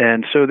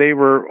 And so they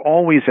were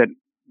always at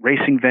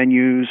racing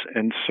venues.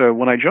 And so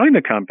when I joined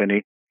the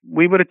company,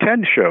 we would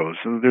attend shows.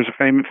 There's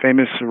a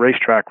famous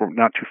racetrack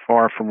not too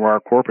far from where our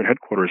corporate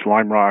headquarters,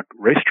 Lime Rock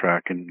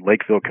Racetrack in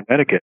Lakeville,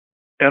 Connecticut.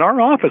 And our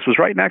office was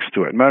right next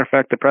to it. Matter of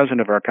fact, the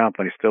president of our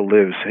company still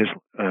lives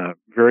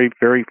very,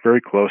 very,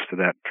 very close to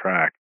that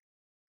track.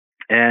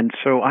 And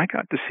so I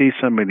got to see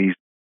some of these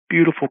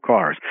beautiful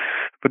cars.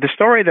 But the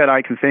story that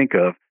I can think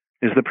of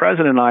is the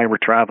president and I were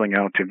traveling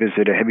out to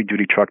visit a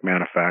heavy-duty truck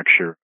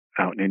manufacturer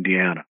out in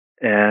Indiana.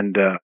 And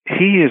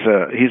he's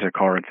a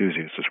car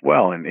enthusiast as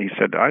well. And he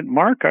said,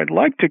 "Mark, I'd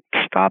like to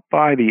stop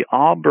by the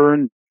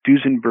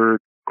Auburn-Duesenberg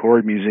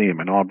Cord Museum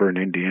in Auburn,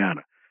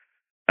 Indiana."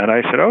 And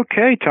I said,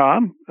 "Okay,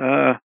 Tom."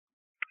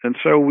 And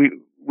so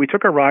we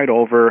took a ride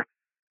over,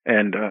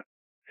 and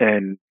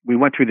we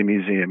went through the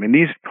museum. And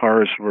these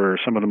cars were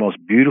some of the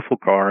most beautiful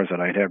cars that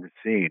I'd ever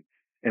seen.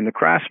 And the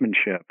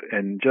craftsmanship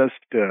and just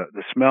the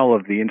smell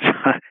of the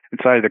inside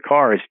of the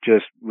car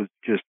was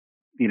just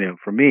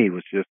for me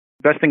was just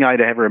the best thing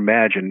I'd ever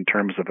imagined in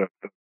terms of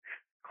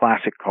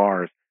classic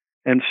cars.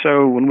 And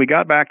so when we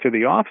got back to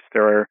the office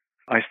there,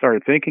 I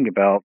started thinking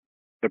about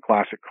the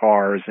classic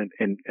cars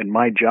and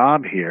my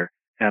job here.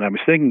 And I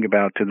was thinking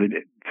about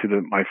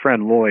my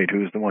friend Lloyd, who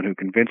was the one who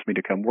convinced me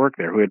to come work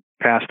there, who had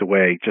passed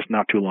away just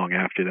not too long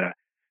after that.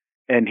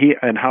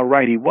 And how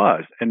right he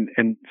was.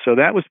 And so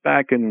that was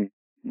back in,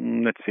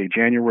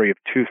 January of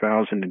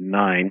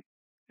 2009.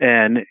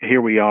 And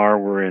here we are,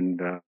 we're in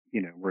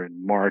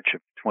March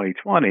of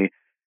 2020.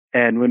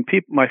 And when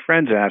my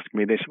friends ask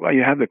me, they say, "Well,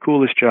 you have the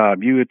coolest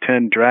job. You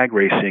attend drag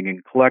racing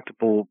and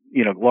collectible,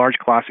 large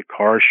classic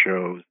car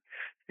shows,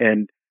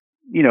 and,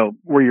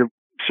 where you're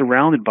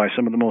surrounded by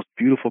some of the most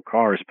beautiful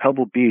cars,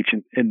 Pebble Beach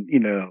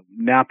and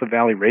Napa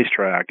Valley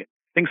Racetrack,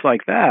 things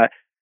like that."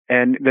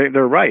 And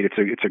they're right.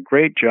 It's a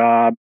great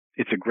job.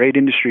 It's a great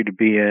industry to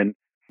be in.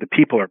 The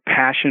people are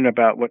passionate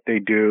about what they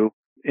do.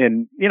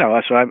 And,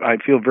 so I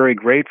feel very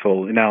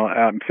grateful. Now,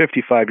 I'm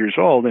 55 years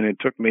old, and it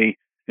took me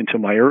until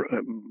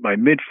my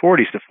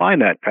mid-40s to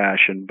find that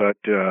passion. But,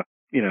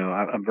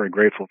 I'm very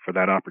grateful for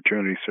that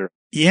opportunity, sir.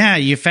 Yeah,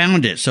 you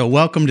found it. So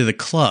welcome to the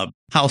club,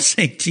 I'll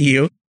say to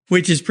you,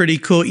 which is pretty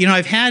cool.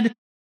 I've had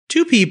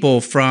two people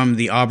from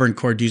the Auburn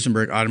Cord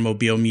Duesenberg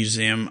Automobile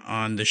Museum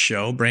on the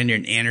show,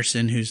 Brandon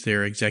Anderson, who's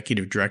their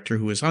executive director,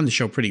 who was on the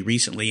show pretty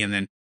recently, and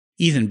then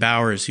Ethan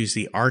Bowers, who's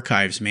the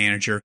archives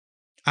manager.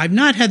 I've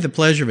not had the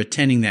pleasure of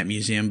attending that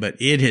museum, but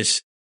it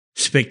is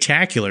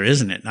spectacular,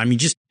 isn't it? I mean,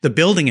 just the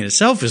building in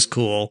itself is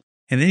cool,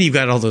 and then you've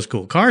got all those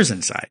cool cars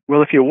inside.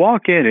 Well, if you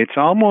walk in, it's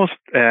almost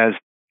as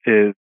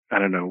is, I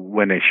don't know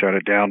when they shut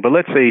it down, but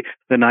let's say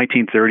the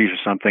 1930s or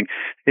something.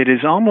 It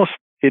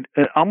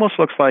almost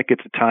looks like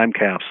it's a time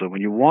capsule.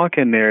 When you walk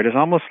in there, it is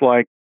almost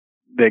like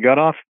they got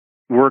off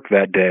work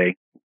that day,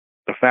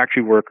 the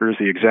factory workers,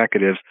 the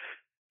executives,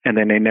 and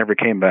then they never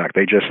came back.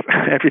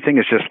 Everything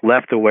is just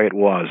left the way it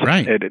was.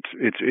 Right.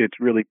 It's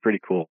really pretty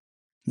cool.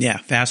 Yeah,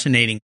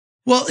 fascinating.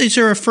 Well, is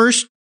there a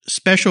first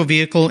special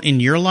vehicle in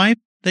your life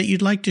that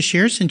you'd like to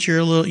share, since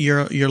you're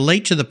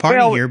late to the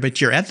party here, but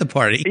you're at the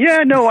party? Yeah,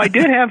 no, I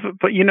did have,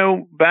 but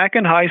back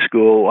in high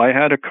school, I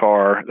had a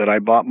car that I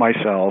bought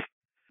myself.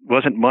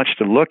 Wasn't much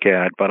to look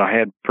at, but I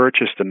had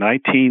purchased a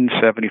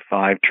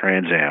 1975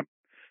 Trans Am.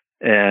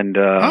 And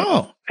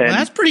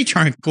that's pretty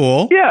darn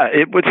cool. Yeah,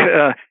 it was.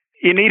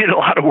 You needed a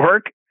lot of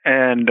work,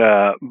 And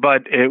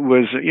but it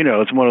was,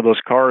 it's one of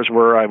those cars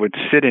where I would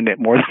sit in it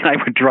more than I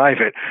would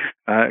drive it,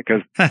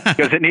 because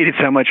it needed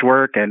so much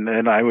work,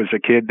 and I was a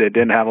kid that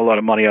didn't have a lot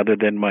of money other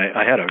than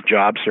I had a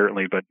job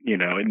certainly, but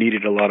it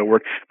needed a lot of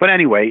work. But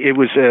anyway, it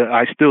was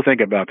I still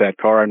think about that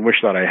car and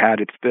wish that I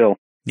had it still.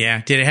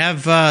 Yeah. Did it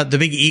have the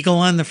big eagle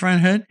on the front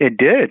hood? It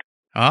did.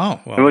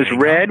 Oh, well, it was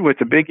red with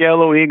the big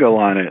yellow eagle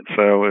on it.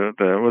 So it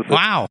was.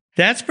 Wow,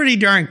 that's pretty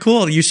darn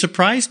cool. You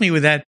surprised me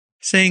with that,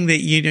 saying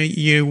that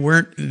you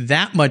weren't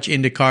that much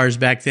into cars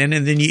back then,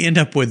 and then you end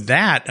up with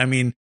that. I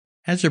mean,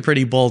 that's a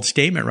pretty bold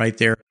statement right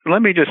there.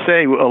 Let me just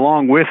say,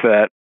 along with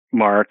that,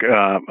 Mark,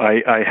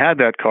 I had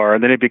that car,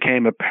 and then it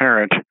became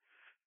apparent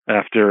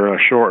after a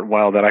short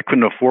while that I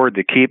couldn't afford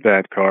to keep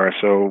that car.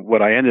 So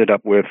what I ended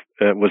up with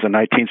was a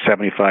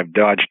 1975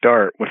 Dodge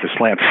Dart with a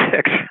slant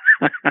six.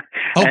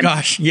 Oh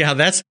gosh, yeah,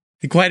 that's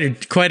quite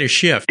a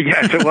shift.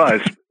 Yes, it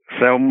was.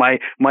 So my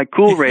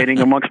cool rating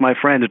amongst my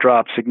friends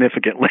dropped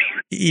significantly.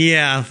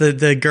 Yeah,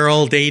 the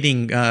girl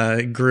dating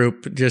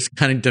group just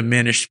kind of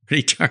diminished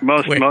pretty darn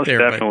quick most there,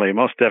 definitely.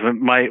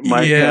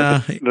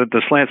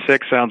 The slant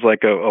six sounds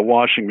like a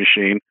washing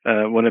machine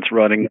when it's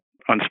running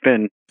on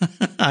spin.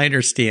 I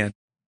understand.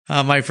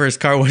 My first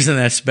car wasn't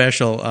that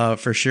special,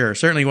 for sure.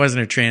 Certainly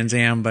wasn't a Trans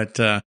Am, but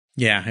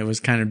yeah, it was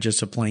kind of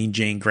just a plain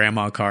Jane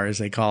grandma car, as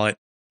they call it.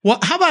 Well,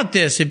 how about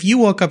this? If you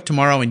woke up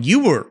tomorrow and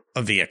you were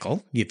a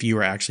vehicle, if you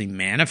were actually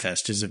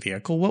manifest as a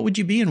vehicle, what would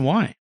you be and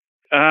why?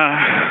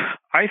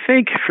 I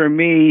think for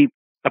me,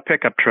 a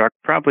pickup truck.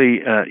 Probably,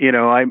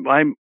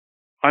 I'm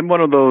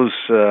one of those.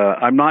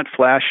 I'm not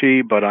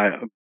flashy, but I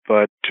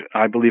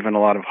believe in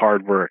a lot of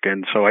hard work,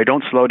 and so I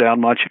don't slow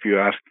down much. If you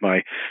ask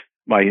my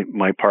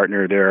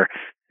partner there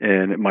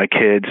and my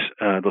kids,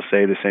 they'll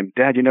say the same.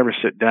 Dad, you never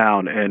sit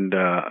down. And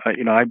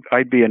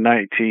I'd be a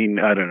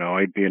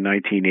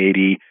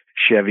 1980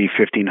 Chevy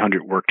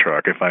 1500 work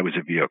truck if I was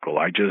a vehicle.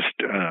 I just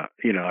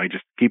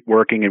keep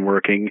working and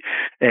working,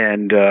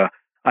 and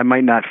I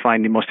might not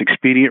find the most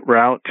expedient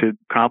route to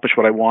accomplish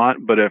what I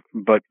want,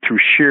 but through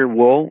sheer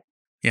will,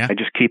 I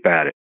just keep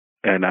at it.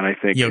 And I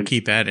think you'll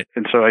keep at it.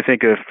 And so I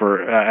think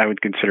I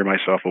would consider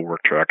myself a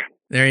work truck.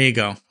 There you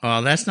go.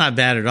 Oh, that's not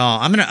bad at all.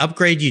 I'm going to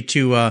upgrade you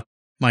to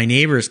my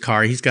neighbor's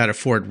car. He's got a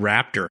Ford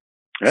Raptor.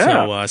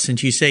 Yeah. So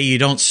since you say you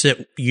don't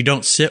sit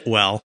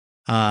well.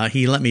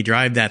 He let me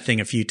drive that thing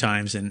a few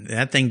times, and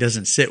that thing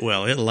doesn't sit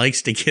well. It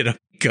likes to get up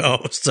and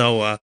go.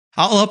 So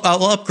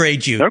I'll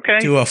upgrade you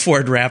to a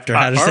Ford Raptor.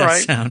 How does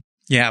that sound?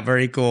 Yeah,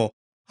 very cool.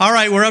 All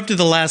right, we're up to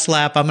the last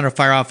lap. I'm going to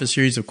fire off a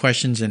series of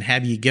questions and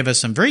have you give us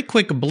some very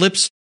quick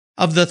blips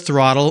of the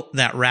throttle,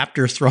 that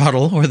Raptor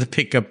throttle or the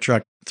pickup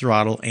truck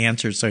throttle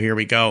answers. So here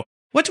we go.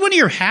 What's one of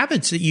your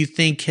habits that you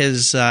think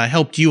has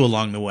helped you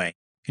along the way,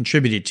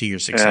 contributed to your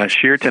success?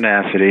 Sheer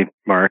tenacity,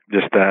 Mark.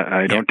 Just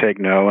I don't take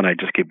no, and I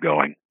just keep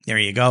going. There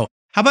you go.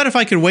 How about if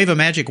I could wave a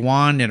magic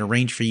wand and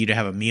arrange for you to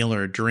have a meal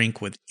or a drink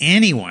with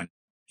anyone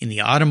in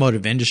the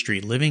automotive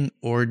industry, living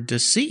or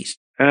deceased?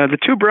 The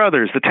two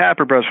brothers, the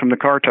Tapper brothers from the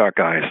Car Talk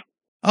guys.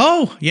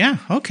 Oh, yeah.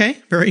 Okay.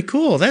 Very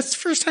cool. That's the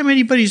first time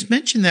anybody's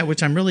mentioned that,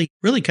 which I'm really,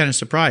 really kind of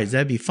surprised.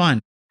 That'd be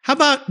fun. How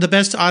about the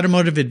best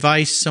automotive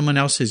advice someone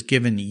else has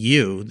given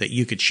you that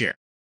you could share?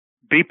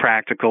 Be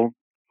practical.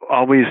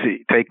 Always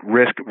take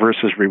risk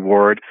versus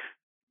reward.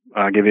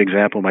 I'll give you an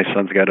example. My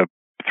son's got a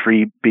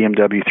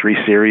BMW 3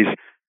 Series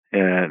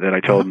that I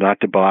told him not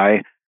to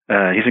buy.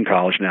 He's in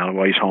college now.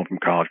 Well, he's home from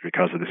college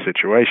because of the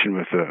situation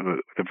with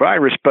the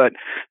virus, but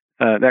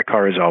that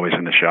car is always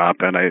in the shop.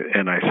 And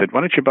I said,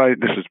 why don't you buy,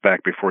 this is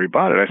back before he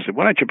bought it. I said,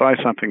 why don't you buy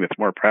something that's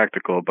more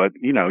practical? But,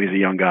 he's a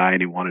young guy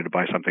and he wanted to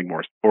buy something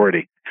more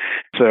sporty.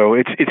 So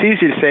it's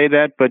easy to say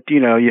that, but,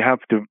 you have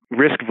to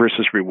risk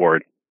versus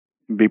reward.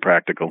 Be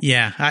practical.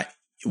 Yeah.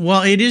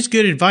 Well, it is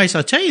good advice.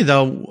 I'll tell you,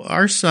 though,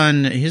 our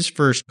son, his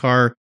first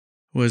car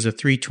was a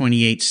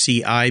 328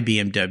 Ci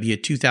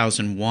BMW,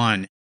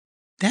 2001.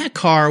 That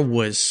car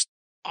was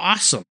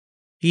awesome.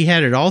 He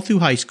had it all through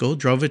high school,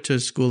 drove it to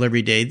school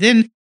every day.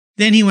 Then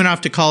he went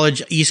off to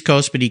college, East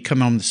Coast, but he'd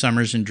come home the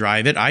summers and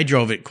drive it. I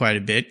drove it quite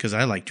a bit because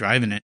I like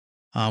driving it.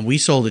 We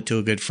sold it to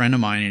a good friend of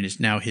mine, and it's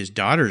now his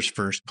daughter's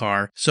first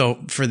car.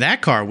 So for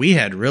that car, we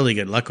had really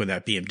good luck with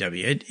that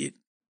BMW. It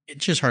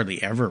just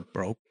hardly ever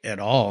broke at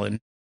all. And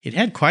it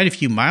had quite a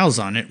few miles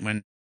on it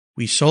when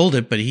we sold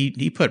it, but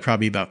he put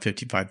probably about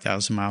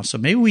 55,000 miles. So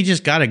maybe we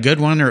just got a good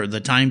one, or the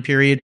time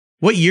period.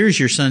 What year is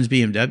your son's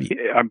BMW?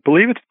 I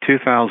believe it's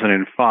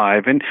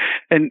 2005.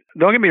 And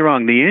don't get me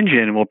wrong, the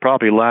engine will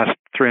probably last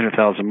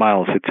 300,000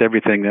 miles. It's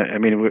everything that,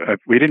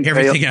 we didn't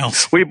everything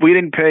else. We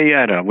didn't pay,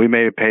 we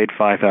may have paid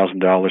 $5,000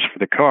 for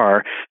the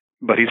car,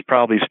 but he's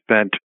probably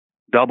spent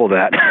double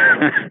that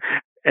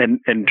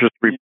and just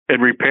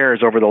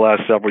repairs over the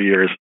last several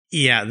years.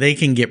 Yeah, they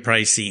can get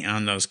pricey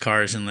on those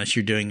cars unless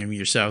you're doing them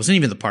yourselves. And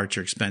even the parts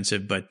are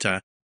expensive. But,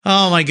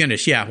 oh my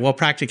goodness. Yeah. Well,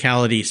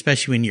 practicality,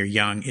 especially when you're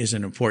young, is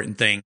an important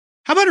thing.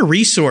 How about a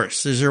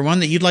resource? Is there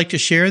one that you'd like to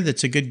share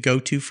that's a good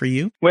go-to for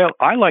you? Well,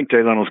 I like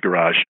Jay Leno's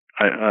Garage.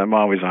 I'm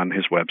always on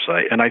his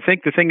website. And I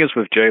think the thing is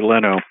with Jay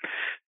Leno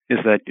is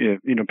that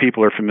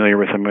people are familiar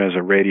with him as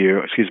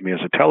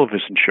a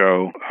television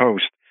show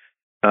host.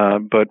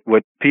 But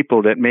what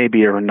people that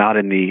maybe are not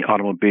in the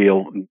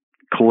automobile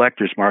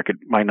collectors market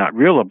might not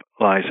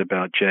realize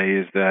about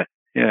Jay is that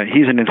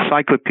he's an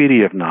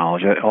encyclopedia of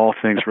knowledge, all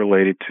things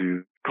related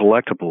to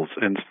collectibles.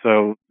 And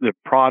so the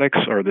products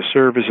or the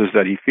services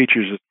that he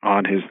features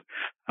on his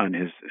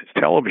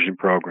television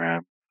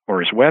program or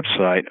his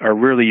website are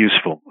really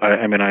useful.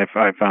 I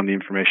found the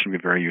information to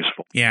be very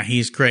useful. Yeah,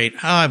 he's great. Oh,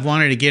 I've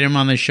wanted to get him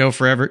on the show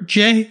forever.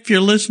 Jay, if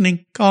you're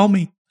listening, call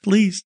me,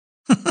 please.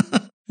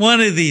 One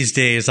of these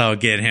days I'll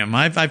get him.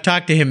 I've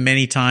talked to him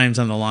many times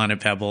on the lawn at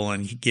Pebble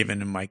and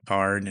given him my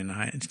card. And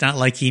it's not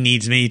like he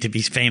needs me to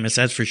be famous,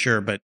 that's for sure.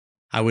 But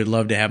I would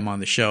love to have him on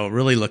the show.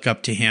 Really look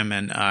up to him.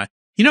 And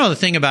the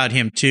thing about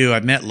him too,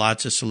 I've met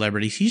lots of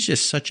celebrities. He's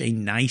just such a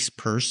nice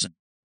person.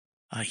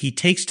 He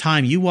takes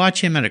time. You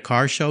watch him at a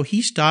car show.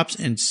 He stops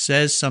and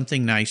says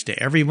something nice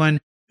to everyone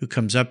who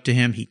comes up to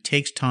him. He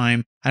takes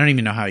time. I don't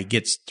even know how he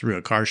gets through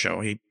a car show.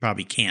 He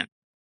probably can't,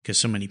 because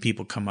so many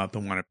people come up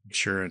and want a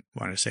picture and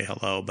want to say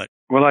hello. But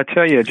well, I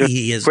tell you, just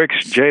a quick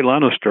Jay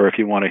Leno story if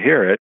you want to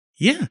hear it.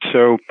 Yeah.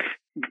 So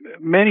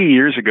many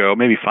years ago,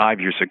 maybe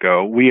 5 years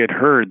ago, we had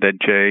heard that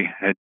Jay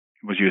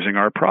was using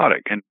our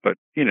product,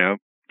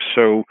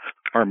 so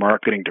our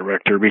marketing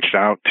director reached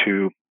out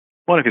to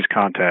one of his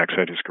contacts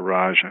at his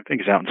garage. I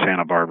think he's out in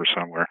Santa Barbara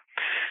somewhere,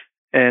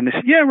 and they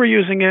said, "Yeah, we're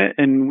using it,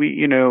 and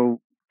we,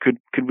 could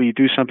we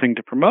do something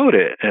to promote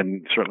it?"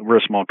 And certainly, we're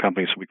a small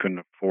company, so we couldn't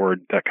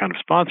afford that kind of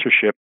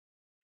sponsorship.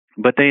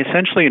 But they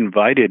essentially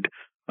invited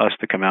us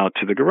to come out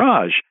to the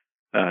garage.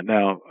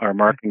 Now, our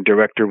marketing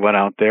director went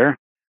out there,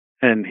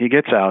 and he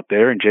gets out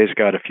there, and Jay's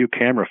got a few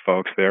camera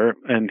folks there,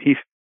 and he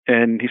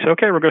said,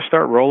 "Okay, we're going to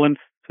start rolling."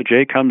 So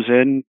Jay comes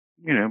in,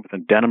 with a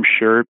denim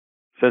shirt,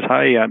 says,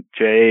 "Hi, I'm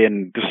Jay,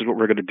 and this is what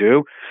we're going to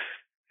do."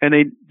 And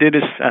they did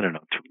this, I don't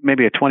know,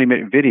 maybe a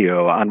 20-minute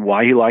video on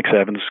why he likes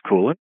Evans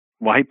coolant,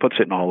 why he puts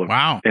it in all of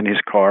in his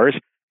cars.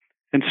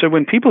 And so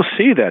when people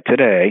see that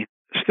today,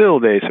 still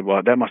they say,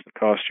 "Well, that must have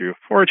cost you a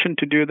fortune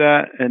to do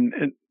that."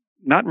 And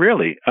not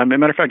really. As a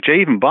matter of fact,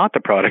 Jay even bought the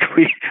product.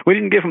 We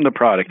didn't give him the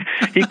product.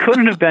 He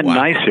couldn't have been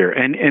nicer.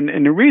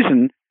 And the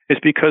reason is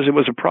because it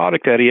was a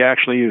product that he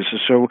actually uses.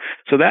 So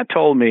that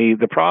told me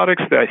the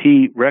products that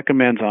he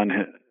recommends on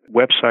his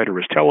website or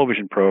his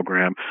television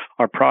program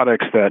are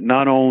products that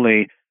not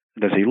only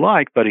does he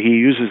like, but he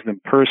uses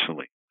them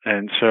personally.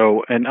 And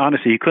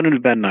honestly, he couldn't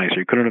have been nicer.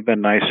 He couldn't have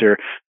been nicer.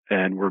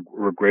 And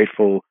we're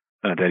grateful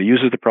that he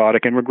uses the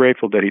product, and we're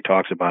grateful that he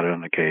talks about it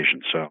on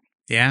occasion. So.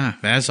 Yeah,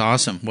 that's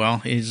awesome. Well,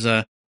 his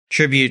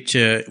tribute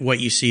to what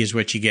you see is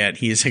what you get.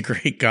 He is a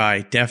great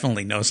guy.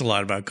 Definitely knows a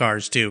lot about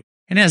cars too,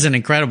 and has an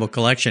incredible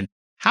collection.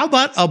 How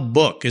about a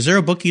book? Is there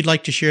a book you'd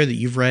like to share that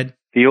you've read?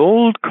 The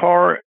Old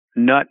Car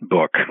Nut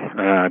book.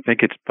 I think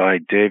it's by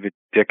David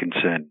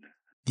Dickinson.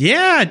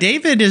 Yeah,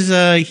 David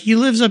he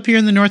lives up here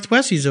in the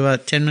Northwest. He's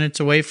about 10 minutes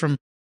away from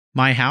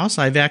my house.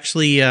 I've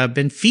actually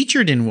been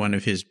featured in one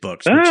of his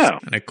books, which is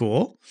kind of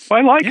cool. Well,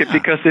 I like it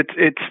because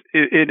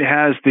it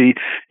has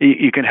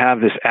you can have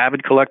this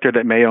avid collector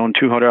that may own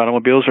 200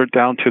 automobiles, or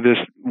down to this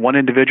one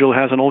individual who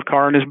has an old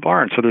car in his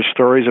barn. So there's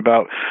stories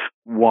about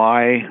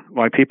why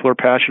people are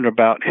passionate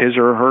about his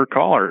or her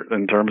car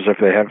in terms of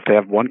if they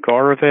have one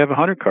car or if they have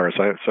 100 cars.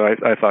 So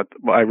I thought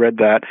I read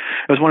that.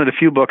 It was one of the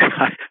few books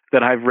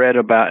that I've read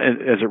about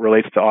as it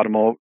relates to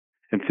automotive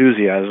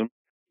enthusiasm.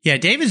 Yeah,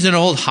 David's an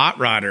old hot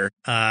rodder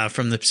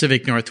from the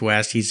Pacific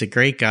Northwest. He's a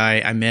great guy.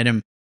 I met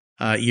him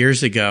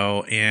years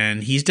ago,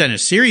 and he's done a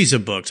series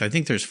of books. I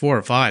think there's 4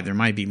 or 5. There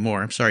might be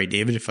more. I'm sorry,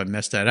 David, if I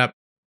messed that up.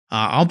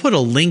 I'll put a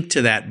link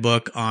to that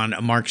book on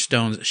Mark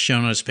Stone's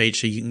show notes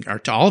page, or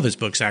to all of his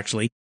books,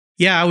 actually.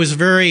 Yeah, I was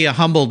very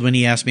humbled when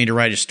he asked me to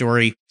write a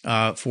story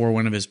for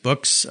one of his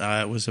books.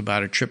 It was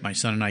about a trip my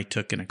son and I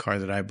took in a car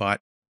that I bought.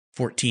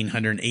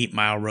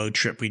 1,408-mile road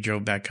trip. We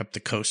drove back up the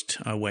coast,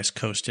 West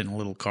Coast, in a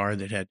little car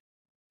that had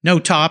no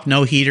top,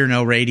 no heater,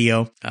 no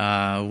radio.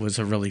 It was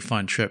a really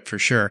fun trip for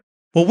sure.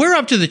 Well, we're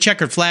up to the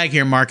checkered flag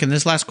here, Mark, and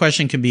this last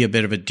question can be a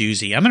bit of a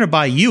doozy. I'm going to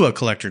buy you a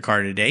collector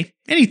car today.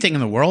 Anything in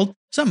the world.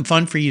 Something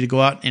fun for you to go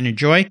out and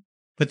enjoy.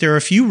 But there are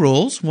a few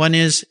rules. One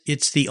is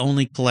it's the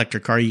only collector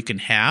car you can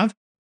have.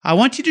 I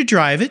want you to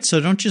drive it, so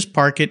don't just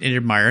park it and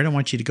admire it. I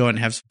want you to go out and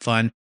have some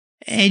fun.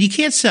 And you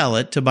can't sell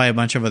it to buy a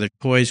bunch of other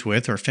toys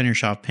with or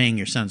finish off paying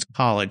your son's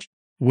college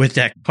with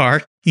that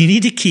car. You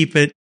need to keep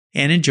it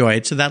and enjoy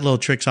it. So that little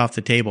trick's off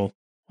the table.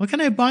 What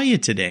can I buy you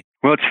today?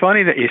 Well, it's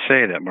funny that you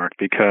say that, Mark,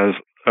 because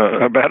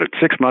about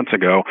 6 months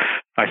ago,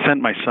 I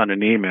sent my son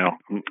an email.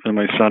 And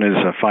my son is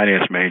a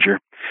finance major.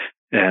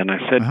 And I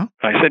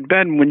said,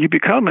 Ben, when you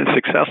become a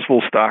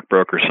successful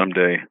stockbroker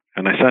someday,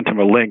 and I sent him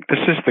a link, this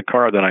is the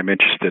car that I'm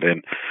interested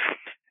in.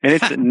 And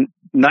it's a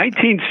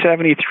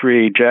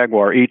 1973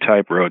 Jaguar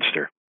E-Type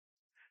Roadster.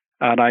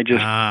 And I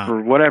just,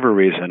 for whatever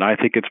reason, I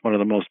think it's one of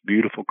the most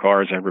beautiful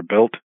cars ever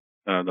built.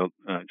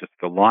 Just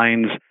the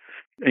lines,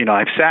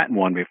 I've sat in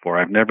one before.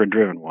 I've never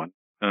driven one.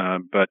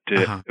 But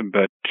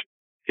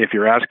if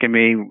you're asking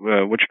me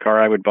which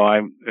car I would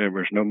buy,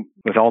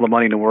 with all the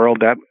money in the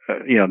world,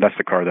 that's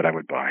the car that I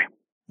would buy.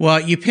 Well,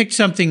 you picked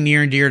something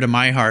near and dear to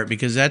my heart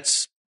because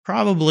that's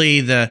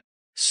probably the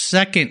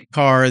second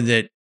car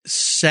that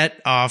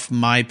set off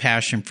my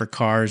passion for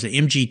cars. The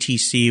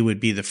MGTC would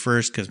be the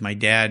first because my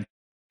dad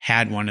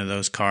had one of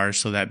those cars,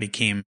 so that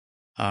became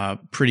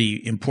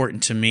pretty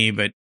important to me.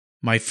 But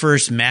my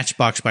first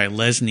Matchbox by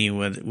Lesney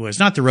was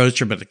not the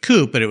Roadster, but the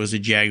coupe, but it was a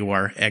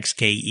Jaguar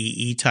XK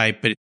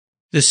E-type. But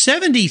the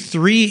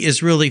 73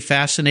 is really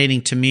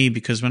fascinating to me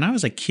because when I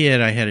was a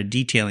kid, I had a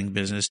detailing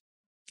business,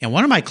 and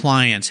one of my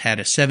clients had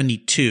a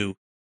 72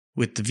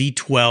 with the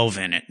V12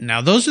 in it.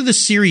 Now, those are the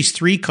Series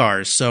 3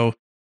 cars, so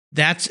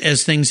that's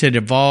as things had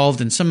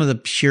evolved, and some of the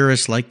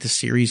purists like the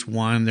Series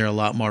 1. They're a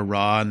lot more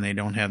raw, and they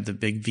don't have the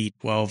big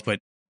V12. But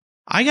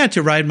I got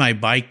to ride my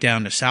bike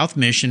down to South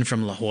Mission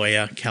from La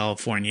Jolla,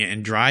 California,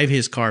 and drive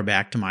his car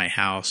back to my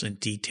house and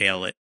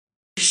detail it.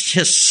 It's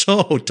just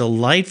so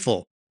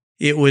delightful.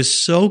 It was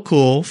so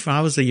cool.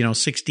 I was a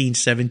 16,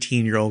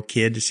 17-year-old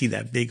kid to see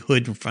that big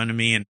hood in front of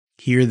me and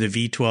hear the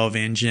V12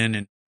 engine.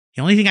 And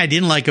the only thing I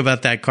didn't like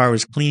about that car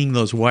was cleaning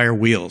those wire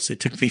wheels. It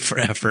took me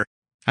forever.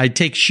 I'd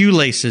take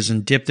shoelaces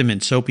and dip them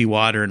in soapy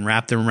water and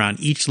wrap them around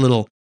each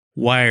little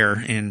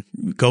wire and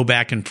go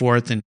back and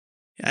forth. And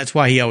that's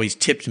why he always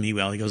tipped me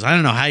well. He goes, I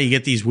don't know how you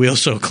get these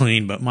wheels so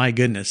clean, but my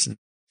goodness. And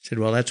I said,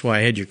 well, that's why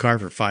I had your car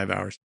for 5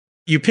 hours.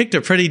 You picked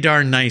a pretty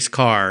darn nice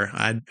car.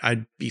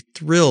 I'd be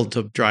thrilled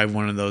to drive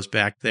one of those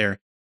back there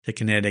to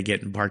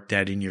Connecticut and park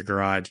that in your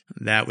garage.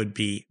 That would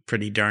be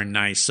pretty darn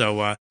nice.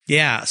 So,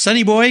 yeah,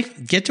 Sonny boy,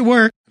 get to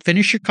work,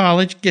 finish your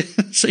college,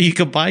 so you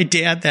can buy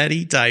Dad that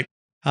E-Type,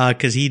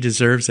 because he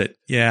deserves it.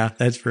 Yeah,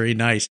 that's very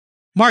nice.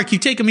 Mark,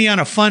 you've taken me on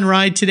a fun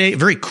ride today, a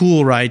very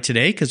cool ride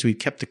today, because we've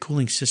kept the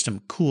cooling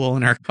system cool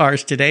in our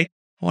cars today.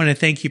 I want to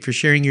thank you for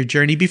sharing your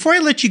journey. Before I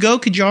let you go,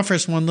 could you offer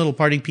us one little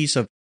parting piece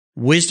of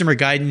wisdom or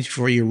guidance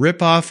before you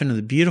rip off into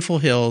the beautiful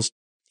hills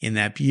in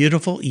that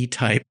beautiful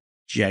E-Type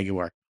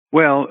Jaguar?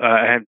 Well,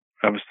 I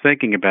was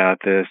thinking about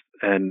this,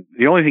 and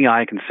the only thing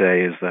I can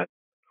say is that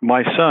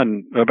my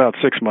son, about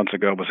 6 months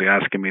ago, was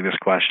asking me this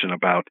question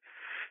about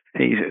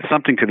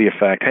something to the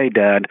effect, hey,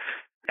 Dad,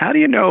 how do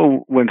you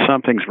know when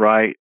something's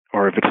right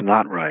or if it's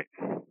not right?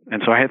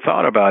 And so I had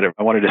thought about it.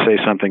 I wanted to say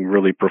something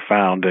really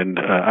profound, and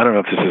I don't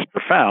know if this is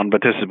profound,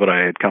 but this is what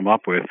I had come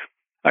up with.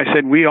 I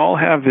said, we all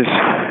have this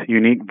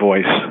unique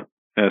voice.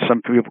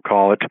 Some people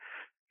call it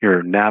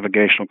your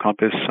navigational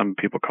compass. Some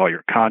people call it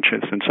your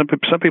conscience. And some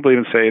people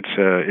even say it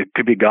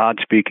could be God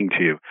speaking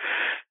to you.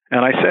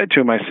 And I said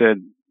to him,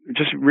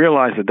 just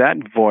realize that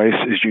voice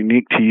is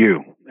unique to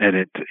you.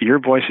 And your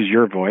voice is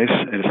your voice.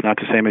 And it's not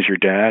the same as your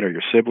dad or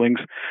your siblings.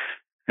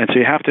 And so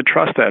you have to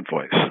trust that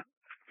voice.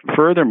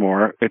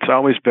 Furthermore, it's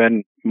always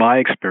been my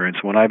experience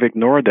when I've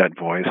ignored that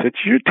voice, it's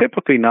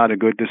typically not a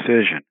good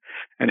decision.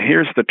 And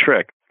here's the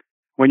trick.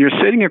 When you're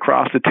sitting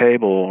across the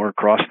table or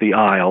across the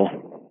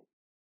aisle,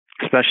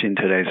 especially in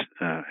today's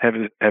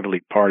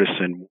heavily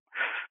partisan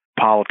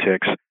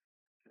politics,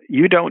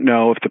 you don't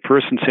know if the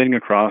person sitting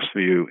across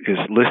from you is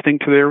listening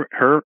to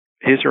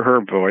his or her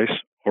voice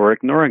or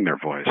ignoring their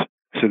voice.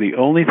 So the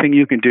only thing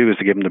you can do is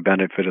to give them the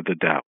benefit of the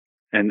doubt.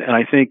 And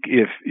I think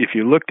if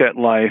you looked at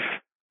life,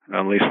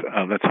 at least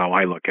that's how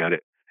I look at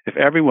it, if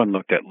everyone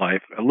looked at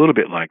life a little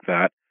bit like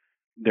that,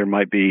 there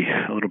might be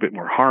a little bit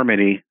more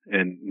harmony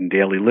in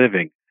daily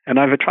living. And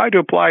I've tried to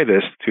apply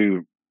this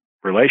to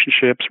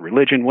relationships,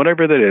 religion,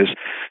 whatever that is,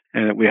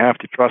 and we have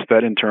to trust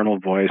that internal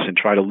voice and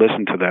try to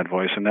listen to that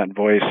voice. And that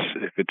voice,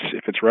 if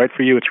it's right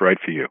for you, it's right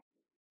for you.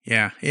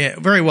 Yeah,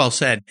 very well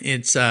said.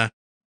 It's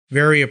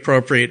very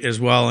appropriate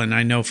as well. And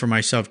I know for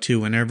myself too,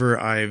 whenever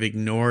I've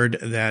ignored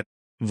that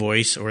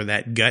voice or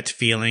that gut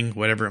feeling,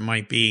 whatever it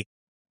might be,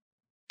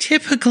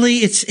 typically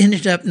it's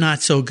ended up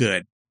not so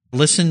good.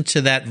 Listen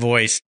to that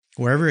voice,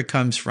 wherever it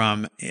comes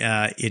from.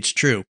 It's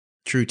true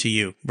to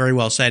you. Very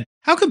well said.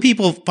 How can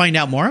people find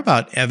out more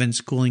about Evans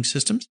Cooling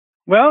Systems?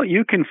 Well,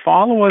 you can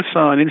follow us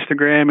on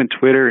Instagram and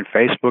Twitter and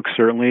Facebook,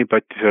 certainly,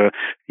 but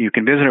you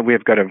can visit it.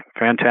 We've got a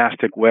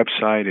fantastic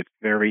website. It's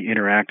very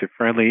interactive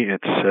friendly.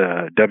 It's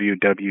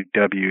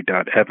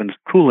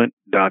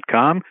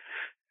www.evanscoolant.com.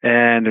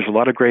 And there's a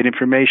lot of great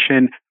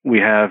information. We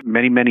have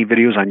many, many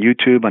videos on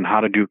YouTube on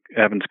how to do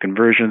Evans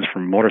conversions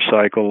from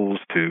motorcycles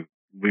to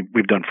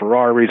we've done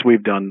Ferraris,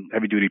 we've done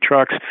heavy-duty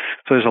trucks.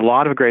 So there's a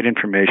lot of great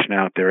information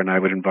out there, and I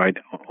would invite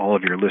all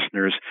of your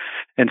listeners.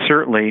 And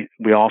certainly,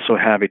 we also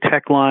have a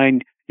tech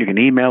line. You can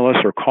email us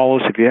or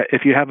call us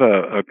if you have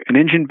an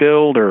engine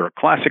build or a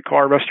classic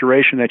car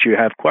restoration that you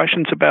have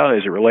questions about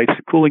as it relates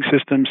to cooling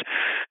systems.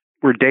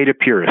 We're data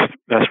purists.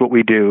 That's what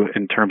we do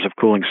in terms of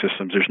cooling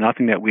systems. There's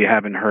nothing that we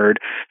haven't heard,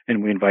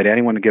 and we invite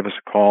anyone to give us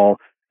a call,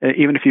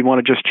 even if you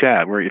want to just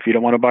chat. If you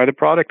don't want to buy the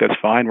product, that's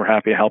fine. We're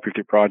happy to help you with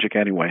your project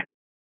anyway.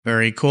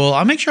 Very cool.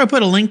 I'll make sure I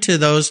put a link to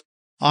those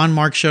on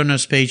Mark's show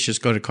notes page.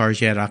 Just go to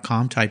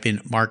carsyeah.com, type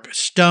in Mark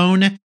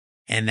Stone,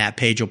 and that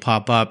page will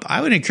pop up. I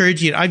would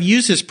encourage you. I've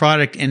used this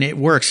product, and it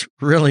works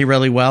really,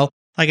 really well.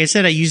 Like I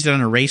said, I used it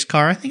on a race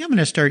car. I think I'm going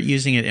to start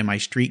using it in my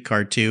street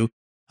car, too.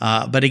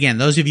 But again,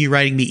 those of you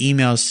writing me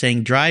emails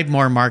saying, drive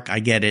more, Mark, I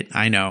get it.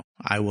 I know.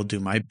 I will do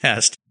my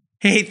best.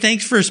 Hey,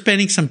 thanks for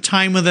spending some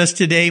time with us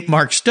today,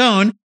 Mark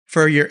Stone,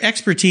 for your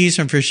expertise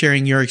and for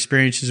sharing your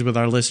experiences with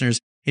our listeners.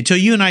 Until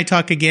you and I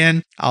talk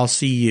again, I'll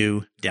see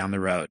you down the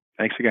road.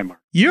 Thanks again, Mark.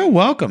 You're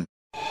welcome.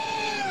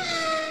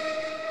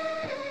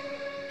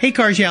 Hey,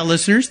 Cars Yeah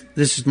listeners,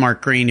 this is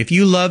Mark Green. If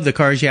you love the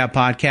Cars Yeah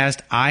podcast,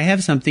 I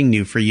have something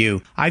new for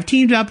you. I've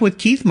teamed up with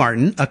Keith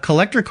Martin, a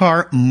collector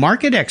car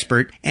market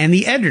expert and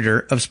the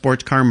editor of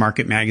Sports Car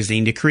Market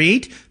magazine, to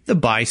create the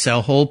Buy,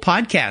 Sell, Hold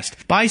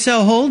podcast. Buy,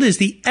 Sell, Hold is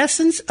the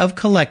essence of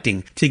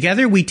collecting.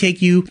 Together, we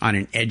take you on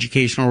an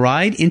educational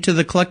ride into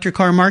the collector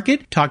car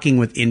market, talking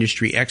with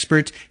industry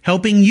experts,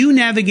 helping you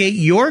navigate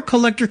your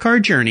collector car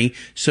journey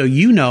so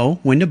you know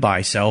when to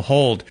buy, sell,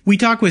 hold. We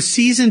talk with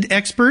seasoned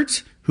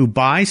experts who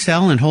buy,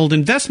 sell, and hold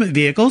investment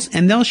vehicles,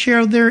 and they'll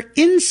share their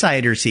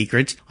insider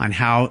secrets on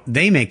how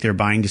they make their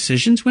buying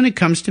decisions when it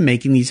comes to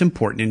making these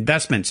important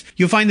investments.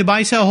 You'll find the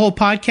Buy, Sell, Hold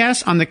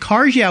podcast on the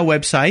Cars Yeah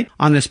website,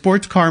 on the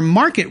Sports Car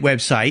Market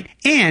website,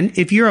 and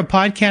if you're a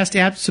podcast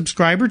app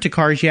subscriber to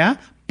Cars Yeah,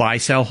 Buy,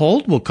 Sell,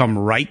 Hold will come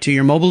right to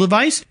your mobile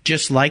device,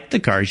 just like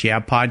the Cars Yeah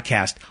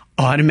podcast.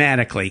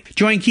 Automatically.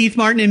 Join Keith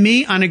Martin and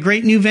me on a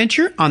great new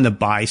venture on the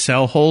Buy,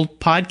 Sell, Hold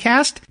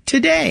podcast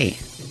today.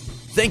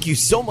 Thank you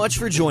so much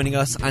for joining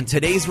us on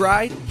today's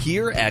ride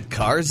here at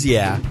Cars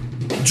Yeah.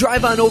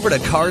 Drive on over to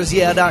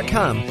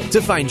carsyeah.com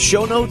to find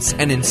show notes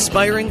and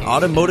inspiring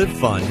automotive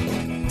fun.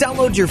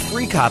 Download your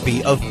free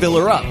copy of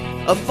Filler Up,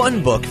 a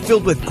fun book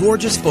filled with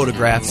gorgeous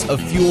photographs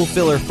of fuel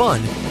filler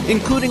fun,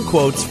 including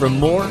quotes from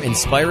more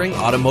inspiring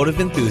automotive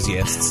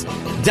enthusiasts.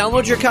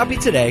 Download your copy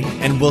today,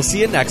 and we'll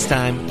see you next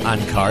time on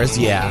Cars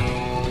Yeah.